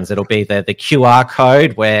jurisdictions, it'll be the QR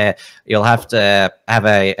code where you'll have to have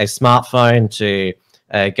a smartphone to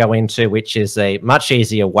go into, which is a much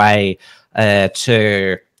easier way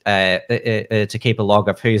to keep a log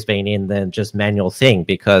of who's been in than just manual thing,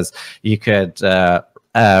 because you could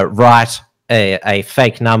write a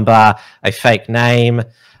fake number, a fake name,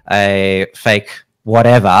 a fake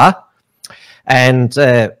whatever. And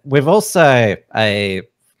we've also,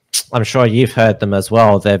 I'm sure you've heard them as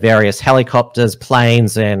well, the various helicopters,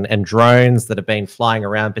 planes and drones that have been flying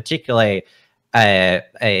around, particularly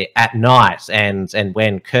at night and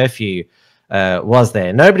when curfew was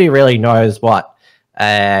there. Nobody really knows what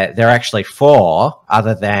they're actually for,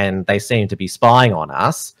 other than they seem to be spying on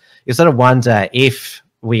us. You sort of wonder, if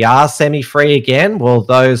we are semi-free again, will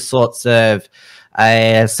those sorts of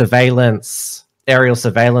surveillance, aerial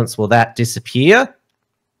surveillance, will that disappear?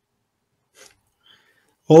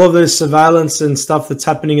 All of this surveillance and stuff that's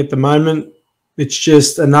happening at the moment, it's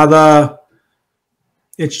just another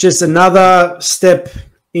step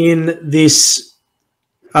in this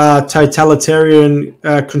totalitarian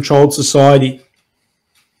controlled society.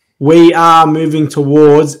 We are moving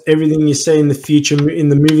towards everything you see in the future, in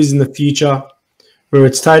the movies in the future, where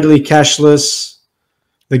it's totally cashless.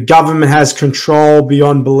 The government has control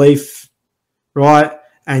beyond belief, right?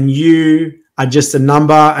 And you are just a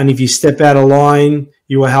number, and if you step out of line,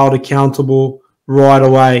 you are held accountable right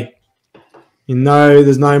away. You know,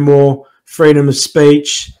 there's no more freedom of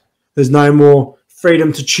speech. There's no more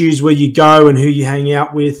freedom to choose where you go and who you hang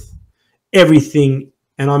out with. Everything,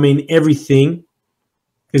 and I mean everything,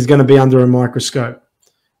 is going to be under a microscope.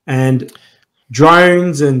 And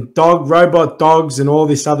drones and robot dogs and all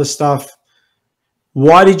this other stuff.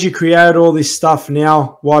 Why did you create all this stuff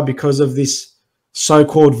now? Why? Because of this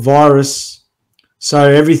so-called virus. So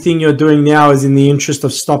everything you're doing now is in the interest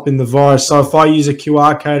of stopping the virus. So if I use a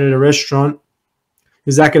QR code at a restaurant,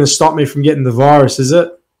 is that going to stop me from getting the virus? Is it?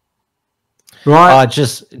 Right.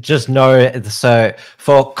 Just know. So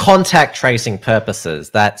for contact tracing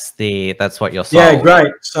purposes, that's what you're saying. Yeah,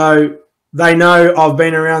 great. So they know I've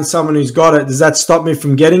been around someone who's got it. Does that stop me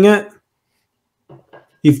from getting it?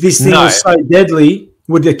 If this thing was so deadly,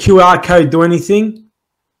 would the QR code do anything?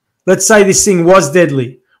 Let's say this thing was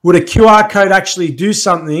deadly. Would a QR code actually do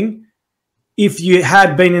something if you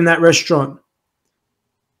had been in that restaurant?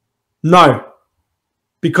 No.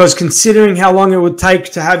 Because considering how long it would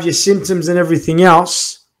take to have your symptoms and everything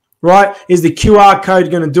else, right, is the QR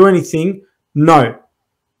code going to do anything? No.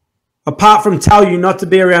 Apart from tell you not to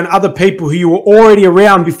be around other people who you were already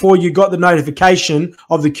around before you got the notification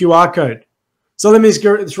of the QR code. So let me just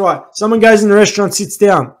get this right. Someone goes in the restaurant, sits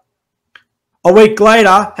down. A week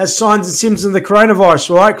later, has signs and symptoms of the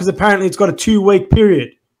coronavirus, right? Because apparently it's got a 2-week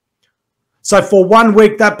period. So for 1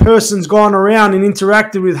 week, that person's gone around and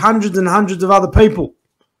interacted with hundreds and hundreds of other people.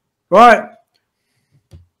 Right?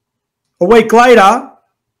 A week later,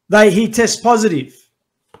 he tests positive.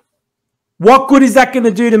 What good is that going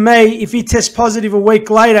to do to me if he tests positive a week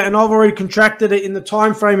later and I've already contracted it in the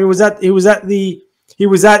time frame he was at the He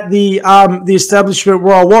was at the establishment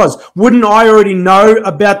where I was. Wouldn't I already know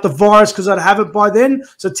about the virus because I'd have it by then?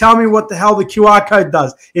 So tell me what the hell the QR code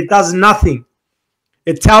does. It does nothing.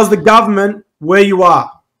 It tells the government where you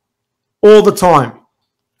are all the time.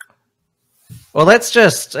 Well, let's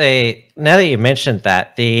just now that you mentioned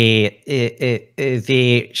that, the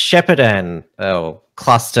Shepparton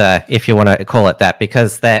cluster, if you want to call it that,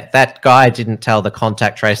 because that guy didn't tell the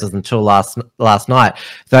contact tracers until last night,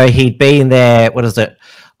 though he'd been there, what is it,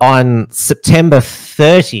 on September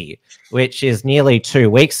 30, which is nearly 2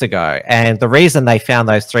 weeks ago. And the reason they found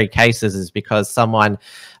those 3 cases is because someone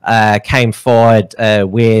came forward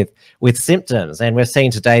with symptoms, and we're seeing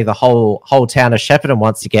today the whole town of Shepparton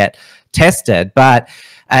wants to get tested, but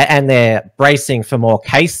and they're bracing for more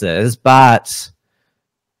cases, but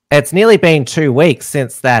it's nearly been 2 weeks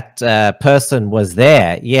since that person was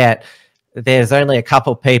there, yet there's only a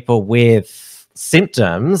couple people with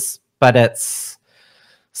symptoms, but it's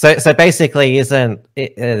so basically isn't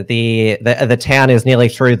the town is nearly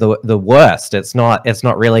through the worst. It's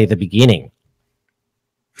not really the beginning.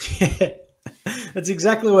 Yeah, that's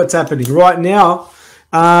exactly what's happening right now.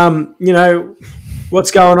 You know, what's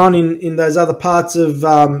going on in those other parts of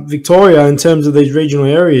Victoria in terms of these regional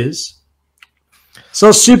areas. So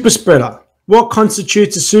a super spreader. What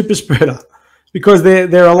constitutes a super spreader? Because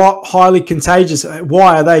they're a lot highly contagious.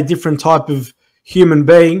 Why are they a different type of human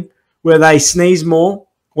being where they sneeze more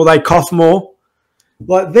or they cough more?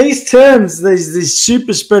 Like these terms, these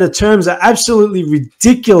super spreader terms are absolutely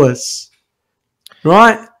ridiculous,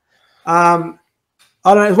 right? I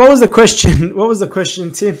don't know. What was the question? What was the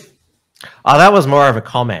question, Tim? Oh, that was more of a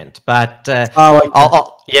comment, but okay.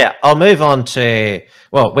 I'll move on to,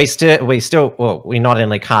 well, we not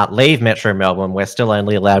only can't leave Metro Melbourne, we're still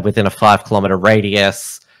only allowed within a 5-kilometre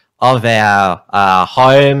radius of our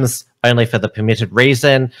homes, only for the permitted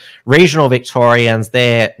reason. Regional Victorians,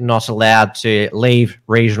 they're not allowed to leave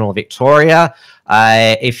regional Victoria.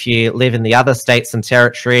 If you live in the other states and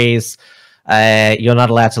territories, you're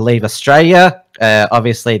not allowed to leave Australia.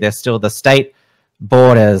 Obviously, there's still the state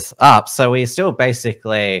borders up, so we're still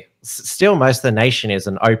basically most of the nation is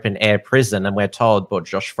an open air prison, and we're told, well,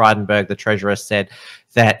 Josh Frydenberg, the Treasurer, said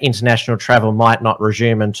that international travel might not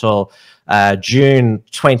resume until June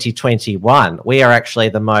 2021. We are actually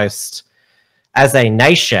the most, as a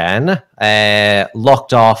nation,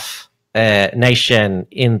 locked off nation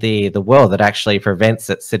in the world that actually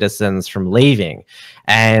prevents its citizens from leaving.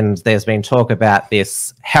 And there's been talk about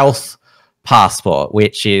this health passport,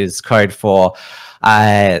 which is code for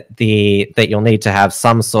that you'll need to have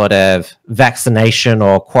some sort of vaccination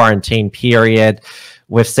or quarantine period.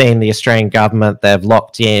 We've seen the Australian government, they've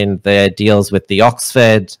locked in their deals with the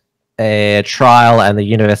Oxford trial and the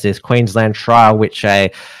University of Queensland trial, which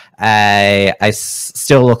I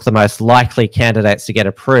still look the most likely candidates to get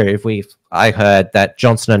approved. I heard that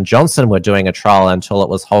Johnson & Johnson were doing a trial until it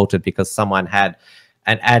was halted because someone had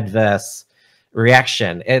an adverse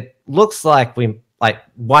reaction. It looks like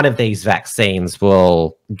one of these vaccines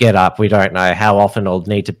will get up. We don't know how often it'll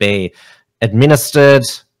need to be administered,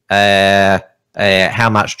 how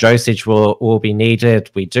much dosage will be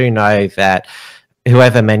needed. We do know that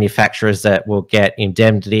whoever manufactures it will get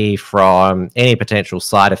indemnity from any potential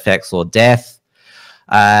side effects or death.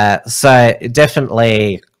 So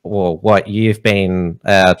definitely, well, what you've been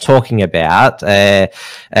talking about,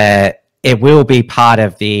 it will be part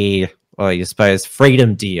of the, or you suppose,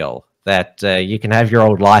 freedom deal that you can have your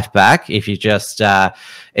old life back if you just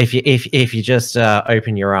if you just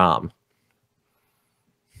open your arm.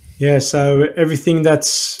 Yeah. So everything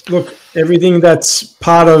that's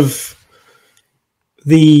part of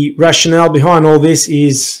the rationale behind all this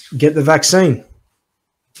is get the vaccine,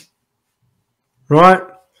 right?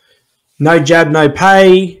 No jab, no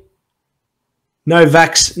pay, no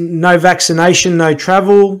vaccination, no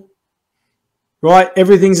travel. Right,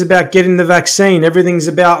 everything's about getting the vaccine. Everything's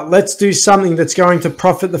about let's do something that's going to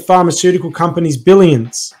profit the pharmaceutical companies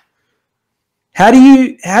billions. How do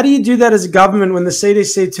you do that as a government when the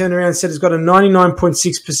CDC turned around and said it's got a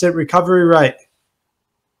 99.6% recovery rate?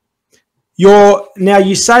 Now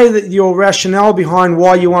you say that your rationale behind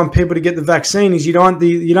why you want people to get the vaccine is you don't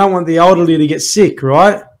want the elderly to get sick,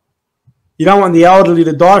 right? You don't want the elderly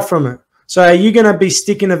to die from it. So are you going to be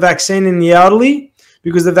sticking a vaccine in the elderly?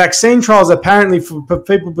 Because the vaccine trials are apparently for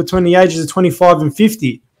people between the ages of 25 and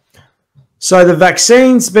 50. So the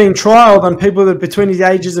vaccine's being trialed on people that are between the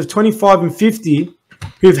ages of 25 and 50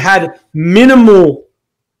 who've had minimal,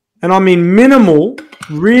 and I mean minimal,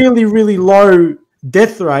 really, really low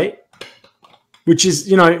death rate, which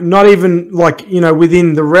is, not even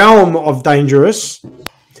within the realm of dangerous.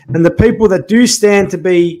 And the people that do stand to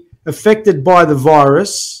be affected by the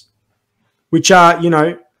virus, which are,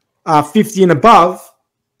 50 and above,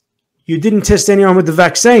 you didn't test anyone with the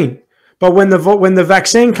vaccine. But when the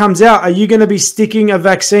vaccine comes out, are you going to be sticking a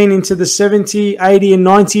vaccine into the 70, 80, and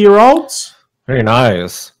 90-year-olds? Who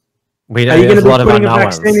knows? Are you going to be putting a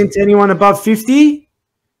vaccine into anyone above 50?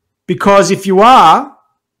 Because if you are,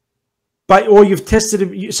 you've tested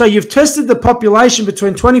the population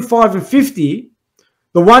between 25 and 50,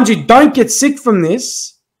 the ones who don't get sick from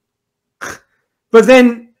this, but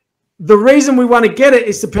then the reason we want to get it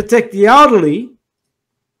is to protect the elderly,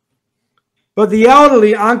 but the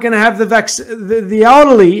elderly aren't going to have the vaccine. The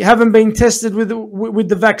elderly haven't been tested with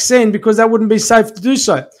the vaccine because that wouldn't be safe to do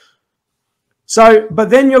so. But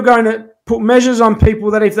then you're going to put measures on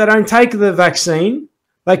people that if they don't take the vaccine,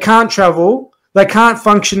 they can't travel, they can't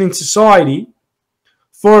function in society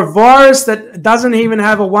for a virus that doesn't even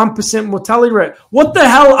have a 1% mortality rate. What the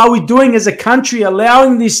hell are we doing as a country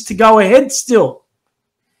allowing this to go ahead still?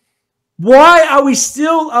 Why are we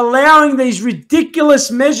still allowing these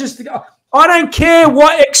ridiculous measures to go? I don't care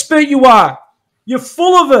what expert you are. You're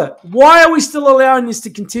full of it. Why are we still allowing this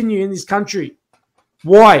to continue in this country?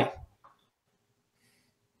 Why?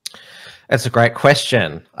 That's a great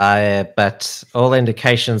question, but all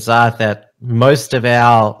indications are that most of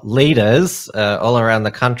our leaders all around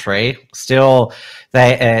the country still,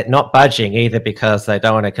 they're not budging either because they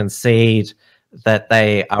don't want to concede that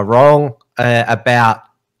they are wrong about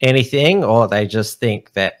anything, or they just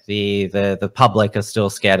think that the public are still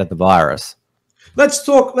scared of the virus. Let's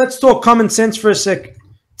talk common sense for a sec,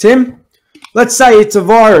 Tim. Let's say it's a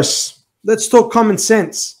virus. Let's talk common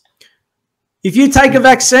sense. If you take a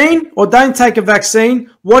vaccine or don't take a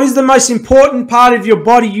vaccine, what is the most important part of your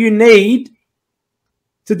body you need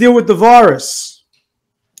to deal with the virus?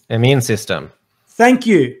 Immune system. Thank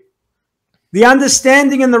you. The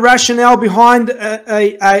understanding and the rationale behind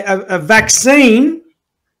a vaccine,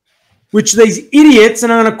 which these idiots,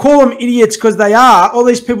 and I'm going to call them idiots because they are, all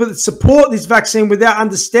these people that support this vaccine without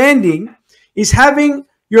understanding, is having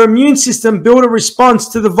your immune system build a response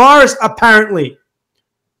to the virus, apparently.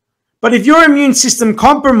 But if your immune system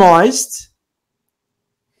compromised,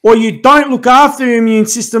 or you don't look after your immune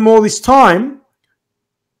system all this time,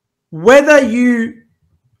 whether you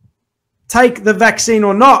take the vaccine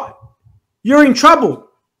or not, you're in trouble.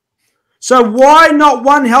 So why not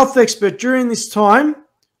one health expert during this time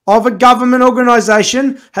of a government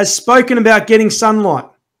organization has spoken about getting sunlight,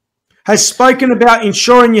 has spoken about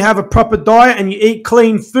ensuring you have a proper diet and you eat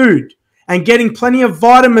clean food and getting plenty of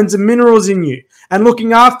vitamins and minerals in you, and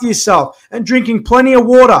looking after yourself and drinking plenty of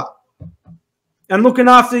water and looking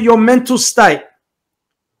after your mental state?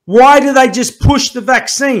 Why do they just push the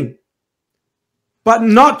vaccine but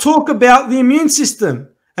not talk about the immune system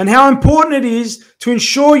and how important it is to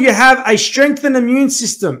ensure you have a strengthened immune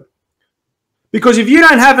system? Because if you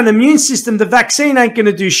don't have an immune system, the vaccine ain't going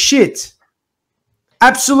to do shit.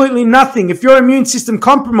 Absolutely nothing. If your immune system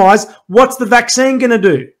compromised, what's the vaccine going to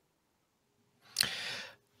do?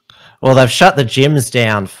 Well, they've shut the gyms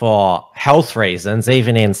down for health reasons.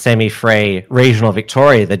 Even in semi-free regional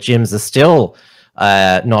Victoria, the gyms are still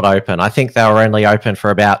not open. I think they were only open for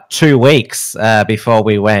about 2 weeks before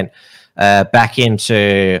we went back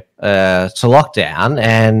into to lockdown.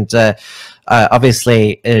 And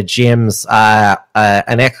obviously, gyms are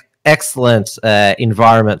an excellent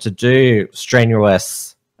environment to do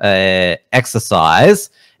strenuous exercise.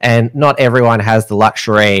 And not everyone has the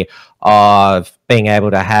luxury of being able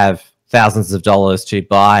to have thousands of dollars to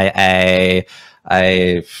buy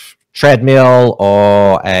a treadmill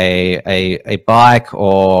or a bike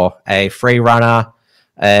or a free runner.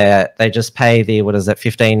 They just pay the, what is it,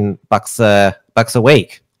 $15 a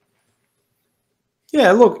week.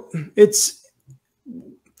 Yeah, look, it's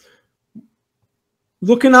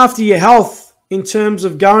looking after your health in terms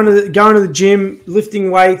of going to the gym,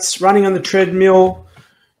 lifting weights, running on the treadmill.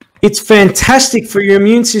 It's fantastic for your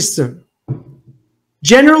immune system.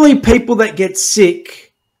 Generally, people that get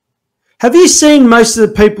sick, have you seen most of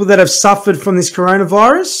the people that have suffered from this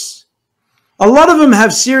coronavirus? A lot of them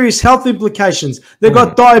have serious health implications. They've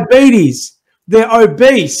got diabetes. They're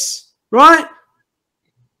obese, right?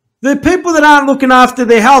 The people that aren't looking after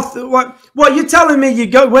their health, what you're telling me you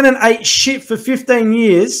went and ate shit for 15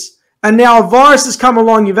 years and now a virus has come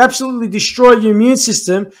along, you've absolutely destroyed your immune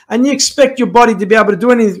system and you expect your body to be able to do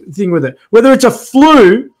anything with it. Whether it's a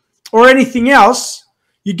flu or anything else,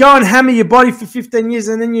 you go and hammer your body for 15 years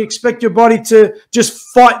and then you expect your body to just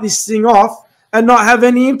fight this thing off and not have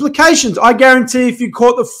any implications. I guarantee if you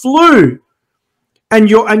caught the flu and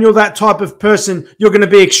you're that type of person, you're going to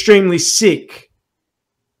be extremely sick.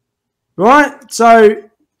 Right? So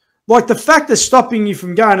Like the fact they're stopping you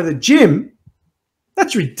from going to the gym,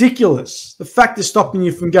 that's ridiculous. The fact they're stopping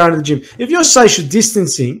you from going to the gym. If you're social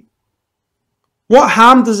distancing, what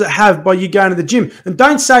harm does it have by you going to the gym? And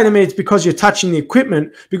don't say to me it's because you're touching the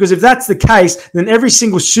equipment, because if that's the case, then every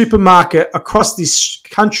single supermarket across this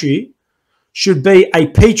country should be a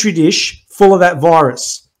petri dish full of that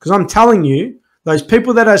virus. Because I'm telling you, those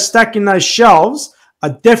people that are stacking those shelves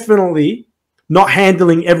are definitely not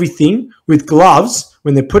handling everything with gloves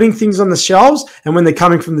when they're putting things on the shelves and when they're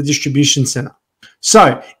coming from the distribution center.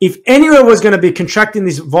 So if anywhere was going to be contracting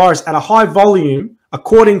this virus at a high volume,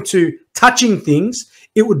 according to touching things,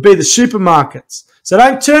 it would be the supermarkets. So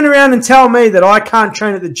don't turn around and tell me that I can't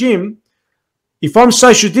train at the gym if I'm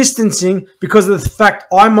social distancing because of the fact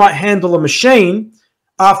I might handle a machine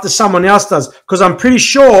after someone else does. Because I'm pretty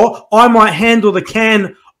sure I might handle the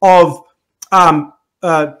can of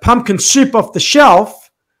pumpkin soup off the shelf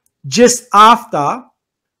just after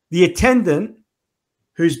the attendant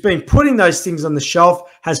who's been putting those things on the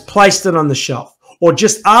shelf has placed it on the shelf. Or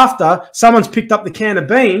just after someone's picked up the can of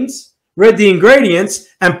beans, read the ingredients,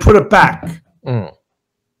 and put it back. Mm.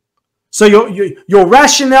 So your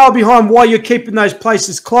rationale behind why you're keeping those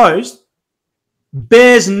places closed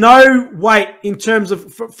bears no weight in terms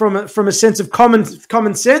of from a sense of common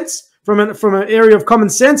sense, from an area of common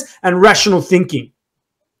sense and rational thinking.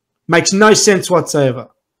 Makes no sense whatsoever.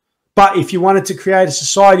 But if you wanted to create a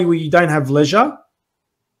society where you don't have leisure,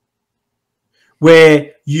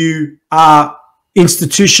 where you are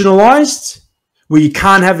institutionalized, where you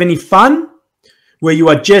can't have any fun, where you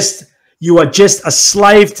are just a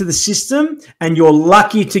slave to the system and you're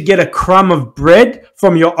lucky to get a crumb of bread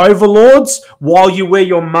from your overlords while you wear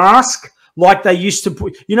your mask like they used to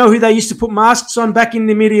put. You know who they used to put masks on back in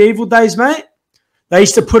the medieval days, mate? They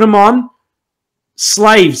used to put them on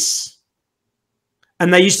slaves.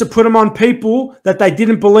 And they used to put them on people that they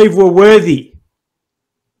didn't believe were worthy.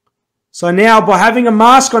 So now by having a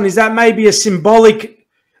mask on, is that maybe a symbolic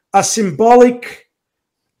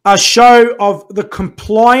show of the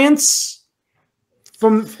compliance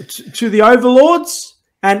to the overlords?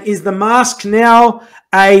 And is the mask now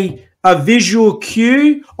a visual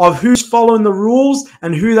cue of who's following the rules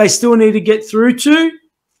and who they still need to get through to?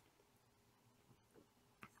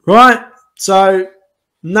 Right? So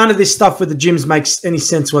none of this stuff with the gyms makes any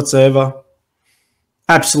sense whatsoever.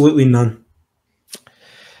 Absolutely none.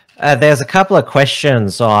 There's a couple of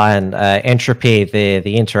questions on Entropy, the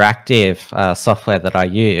interactive software that I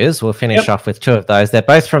use. We'll finish off with two of those. They're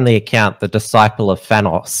both from the account, The Disciple of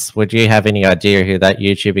Fanos. Would you have any idea who that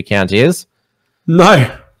YouTube account is?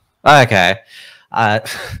 No. Okay.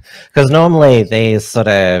 Because normally these sort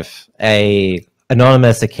of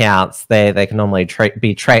anonymous accounts, they can normally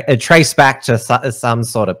be traced back to some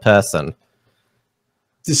sort of person.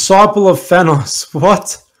 Disciple of Fanos.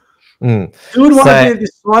 What? Mm. Who would want to be a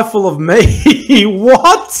disciple of me?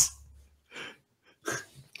 What?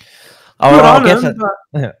 I'll get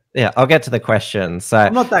to the question.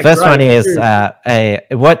 So first one is,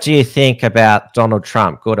 what do you think about Donald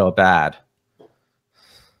Trump, good or bad?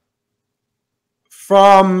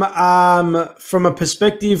 From a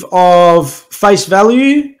perspective of face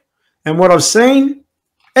value and what I've seen,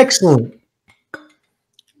 excellent.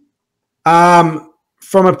 From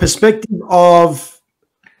a perspective of,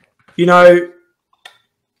 you know,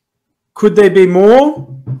 could there be more?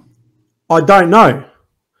 I don't know.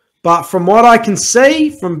 But from what I can see,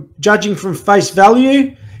 from judging from face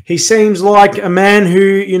value, he seems like a man who,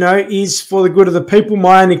 you know, is for the good of the people.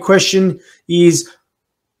 My only question is,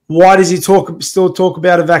 why does he still talk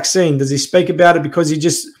about a vaccine? Does he speak about it because he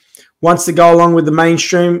just wants to go along with the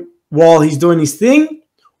mainstream while he's doing his thing?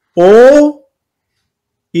 Or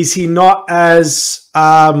is he not as,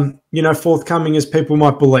 forthcoming as people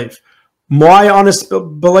might believe? My honest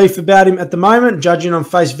belief about him at the moment, judging on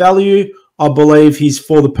face value, I believe he's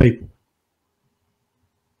for the people.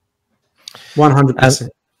 100%.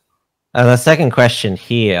 And the second question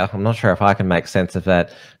here, I'm not sure if I can make sense of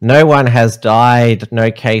that. No one has died,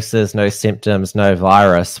 no cases, no symptoms, no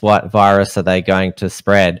virus. What virus are they going to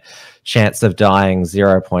spread? Chance of dying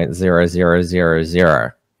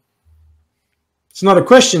 0.0000. It's not a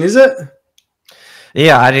question, is it?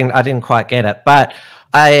 Yeah, I didn't quite get it, but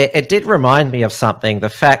it did remind me of something. The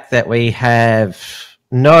fact that we have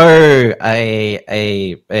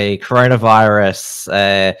a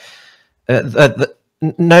coronavirus.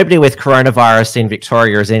 Nobody with coronavirus in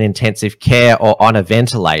Victoria is in intensive care or on a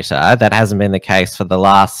ventilator. That hasn't been the case for the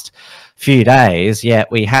last few days, yet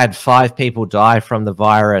we had 5 people die from the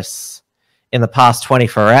virus in the past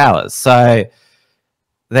 24 hours. So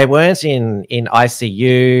they weren't in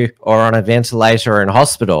ICU or on a ventilator or in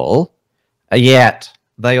hospital, yet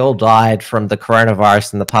they all died from the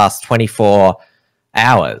coronavirus in the past 24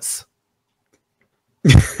 hours.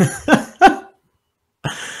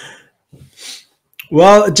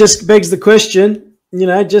 Well, it just begs the question, you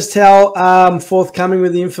know, just how forthcoming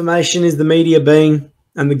with the information is the media being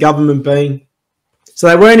and the government being. So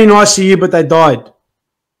they weren't in ICU, but they died.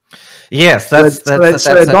 Yes, so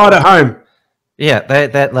they died at home. Yeah,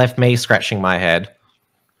 that left me scratching my head.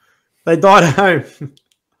 They died at home.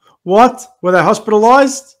 What? Were they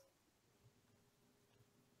hospitalized?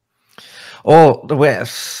 Or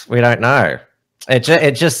we don't know.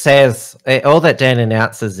 It just says all that Dan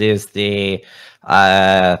announces is the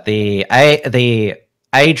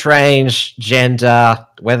age range, gender,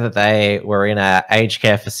 whether they were in a aged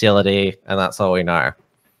care facility, and that's all we know.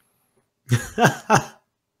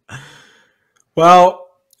 Well,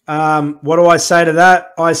 what do I say to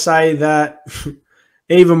that? I say that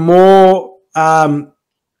even more,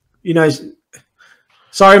 you know,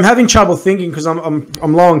 sorry, I'm having trouble thinking because I'm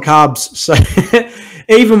low on carbs. So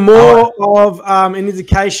even more of an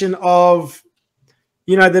indication of,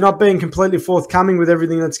 you know, they're not being completely forthcoming with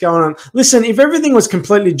everything that's going on. Listen, if everything was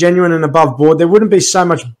completely genuine and above board, there wouldn't be so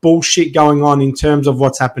much bullshit going on in terms of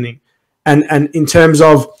what's happening and in terms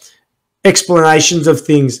of explanations of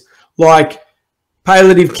things like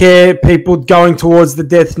palliative care, people going towards the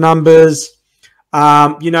death numbers,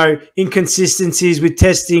 you know, inconsistencies with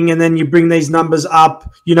testing, and then you bring these numbers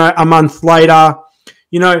up, you know, a month later.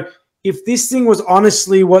 You know, if this thing was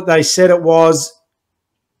honestly what they said it was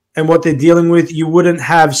and what they're dealing with, you wouldn't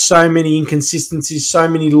have so many inconsistencies, so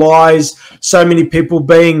many lies, so many people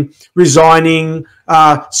resigning,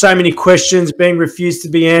 so many questions being refused to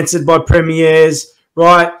be answered by premiers,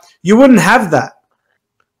 right? You wouldn't have that.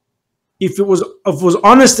 If it was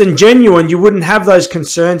honest and genuine, you wouldn't have those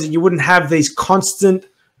concerns and you wouldn't have these constant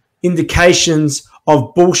indications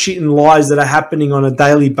of bullshit and lies that are happening on a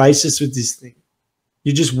daily basis with this thing.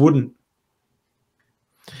 You just wouldn't.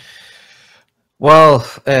 Well,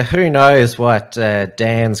 who knows what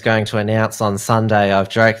Dan's going to announce on Sunday. I've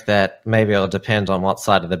joked that maybe it'll depend on what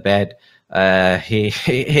side of the bed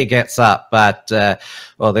he gets up. But,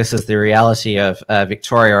 well, this is the reality of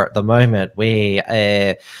Victoria at the moment.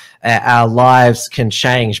 Our lives can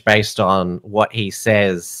change based on what he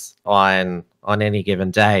says on any given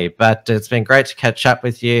day. But it's been great to catch up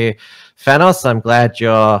with you, Fanos. I'm glad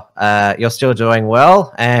you're still doing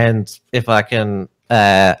well. And if I can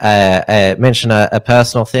mention a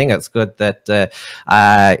personal thing, it's good that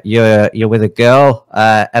you're with a girl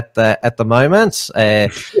at the moment. Her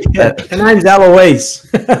name's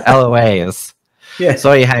Eloise. Eloise. Yeah.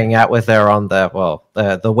 Saw you hanging out with her on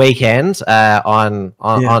the weekend on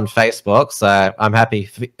Facebook. So I'm happy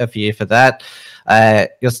for you for that.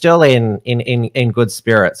 You're still in good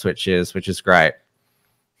spirits, which is great.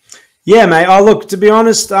 Yeah, mate. Oh, look, to be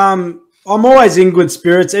honest, I'm always in good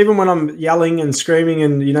spirits, even when I'm yelling and screaming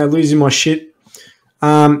and, you know, losing my shit.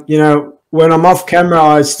 You know, when I'm off camera,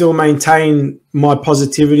 I still maintain my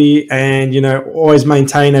positivity and, you know, always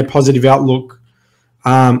maintain a positive outlook.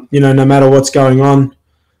 You know, no matter what's going on.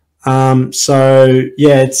 So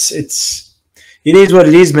yeah, it is what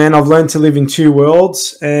it is, man. I've learned to live in two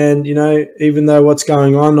worlds, and, you know, even though what's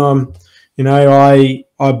going on, you know,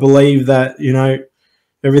 I believe that, you know,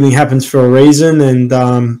 everything happens for a reason, and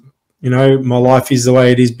you know, my life is the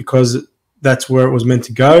way it is because that's where it was meant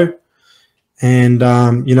to go. And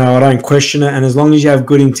you know, I don't question it. And as long as you have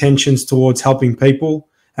good intentions towards helping people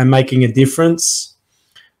and making a difference,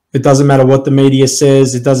 it doesn't matter what the media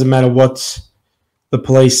says. It doesn't matter what the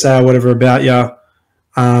police say or whatever about you.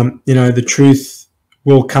 You know, the truth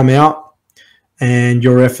will come out and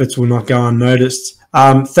your efforts will not go unnoticed.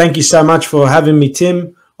 Thank you so much for having me,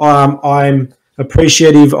 Tim. I'm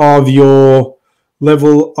appreciative of your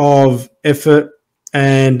level of effort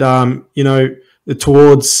and, you know,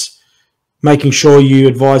 towards making sure you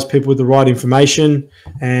advise people with the right information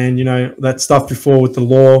and, you know, that stuff before with the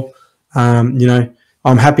law. You know,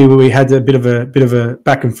 I'm happy we had a bit of a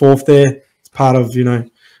back and forth there. It's part of, you know,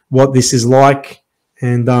 what this is like.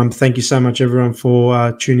 And thank you so much, everyone,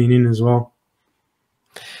 for tuning in as well.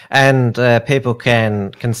 And people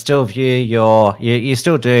can still view you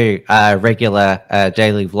still do regular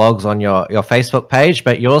daily vlogs on your Facebook page,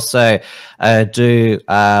 but you also do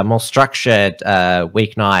more structured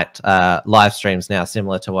weeknight live streams now,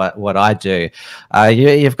 similar to what I do.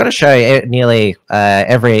 You've got a show nearly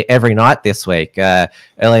every night this week.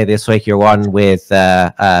 Earlier this week, you're on with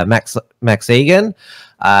Max Max Egan,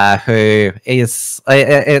 who is,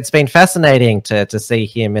 it's been fascinating to see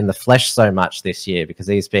him in the flesh so much this year, because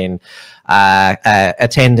he's been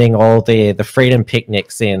attending all the freedom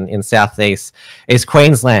picnics in Southeast East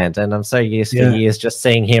Queensland, and I'm so used for years just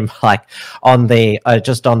seeing him like on the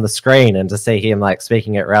just on the screen, and to see him like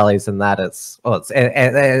speaking at rallies and that,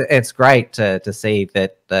 it's great to see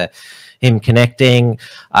that him connecting.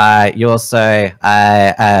 You also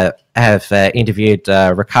have interviewed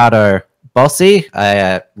Ricardo Bossi,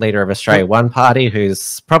 leader of Australia One Party,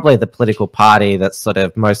 who's probably the political party that's sort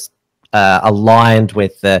of most aligned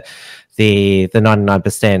with the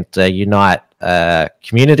 99% Unite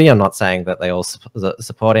community. I'm not saying that they all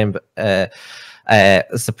support him, but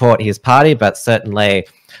support his party, but certainly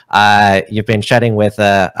you've been chatting with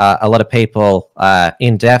a lot of people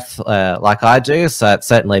in depth, like I do. So it's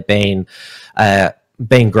certainly been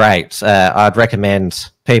great. I'd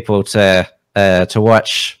recommend people to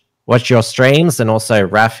watch your streams, and also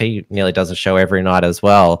Raf, he nearly does a show every night as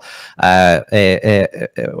well.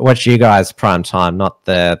 Watch you guys prime time, not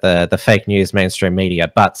the fake news mainstream media,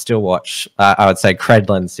 but still watch, I would say,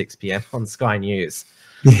 Credlin 6 p.m. on Sky News.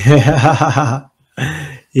 Yeah,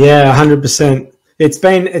 100%.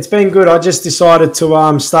 It's been good. I just decided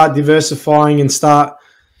to start diversifying and start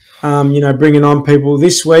bringing on people.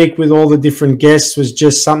 This week with all the different guests was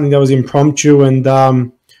just something that was impromptu, and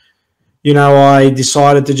I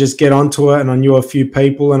decided to just get onto it, and I knew a few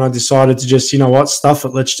people, and I decided to just, stuff it.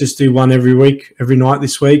 Let's just do one every night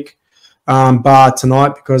this week, bar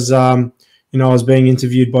tonight, because, I was being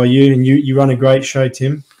interviewed by you, and you run a great show,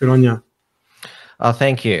 Tim. Good on you. Oh,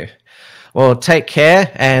 thank you. Well, take care,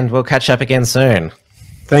 and we'll catch up again soon.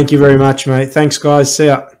 Thank you very much, mate. Thanks, guys. See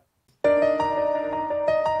ya.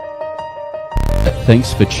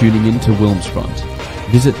 Thanks for tuning in to WilmsFront.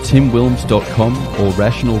 Visit timwilms.com or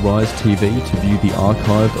Rational Rise TV to view the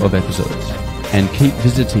archive of episodes. And keep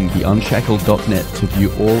visiting the Unshackled.net to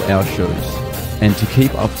view all our shows, and to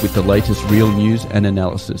keep up with the latest real news and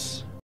analysis.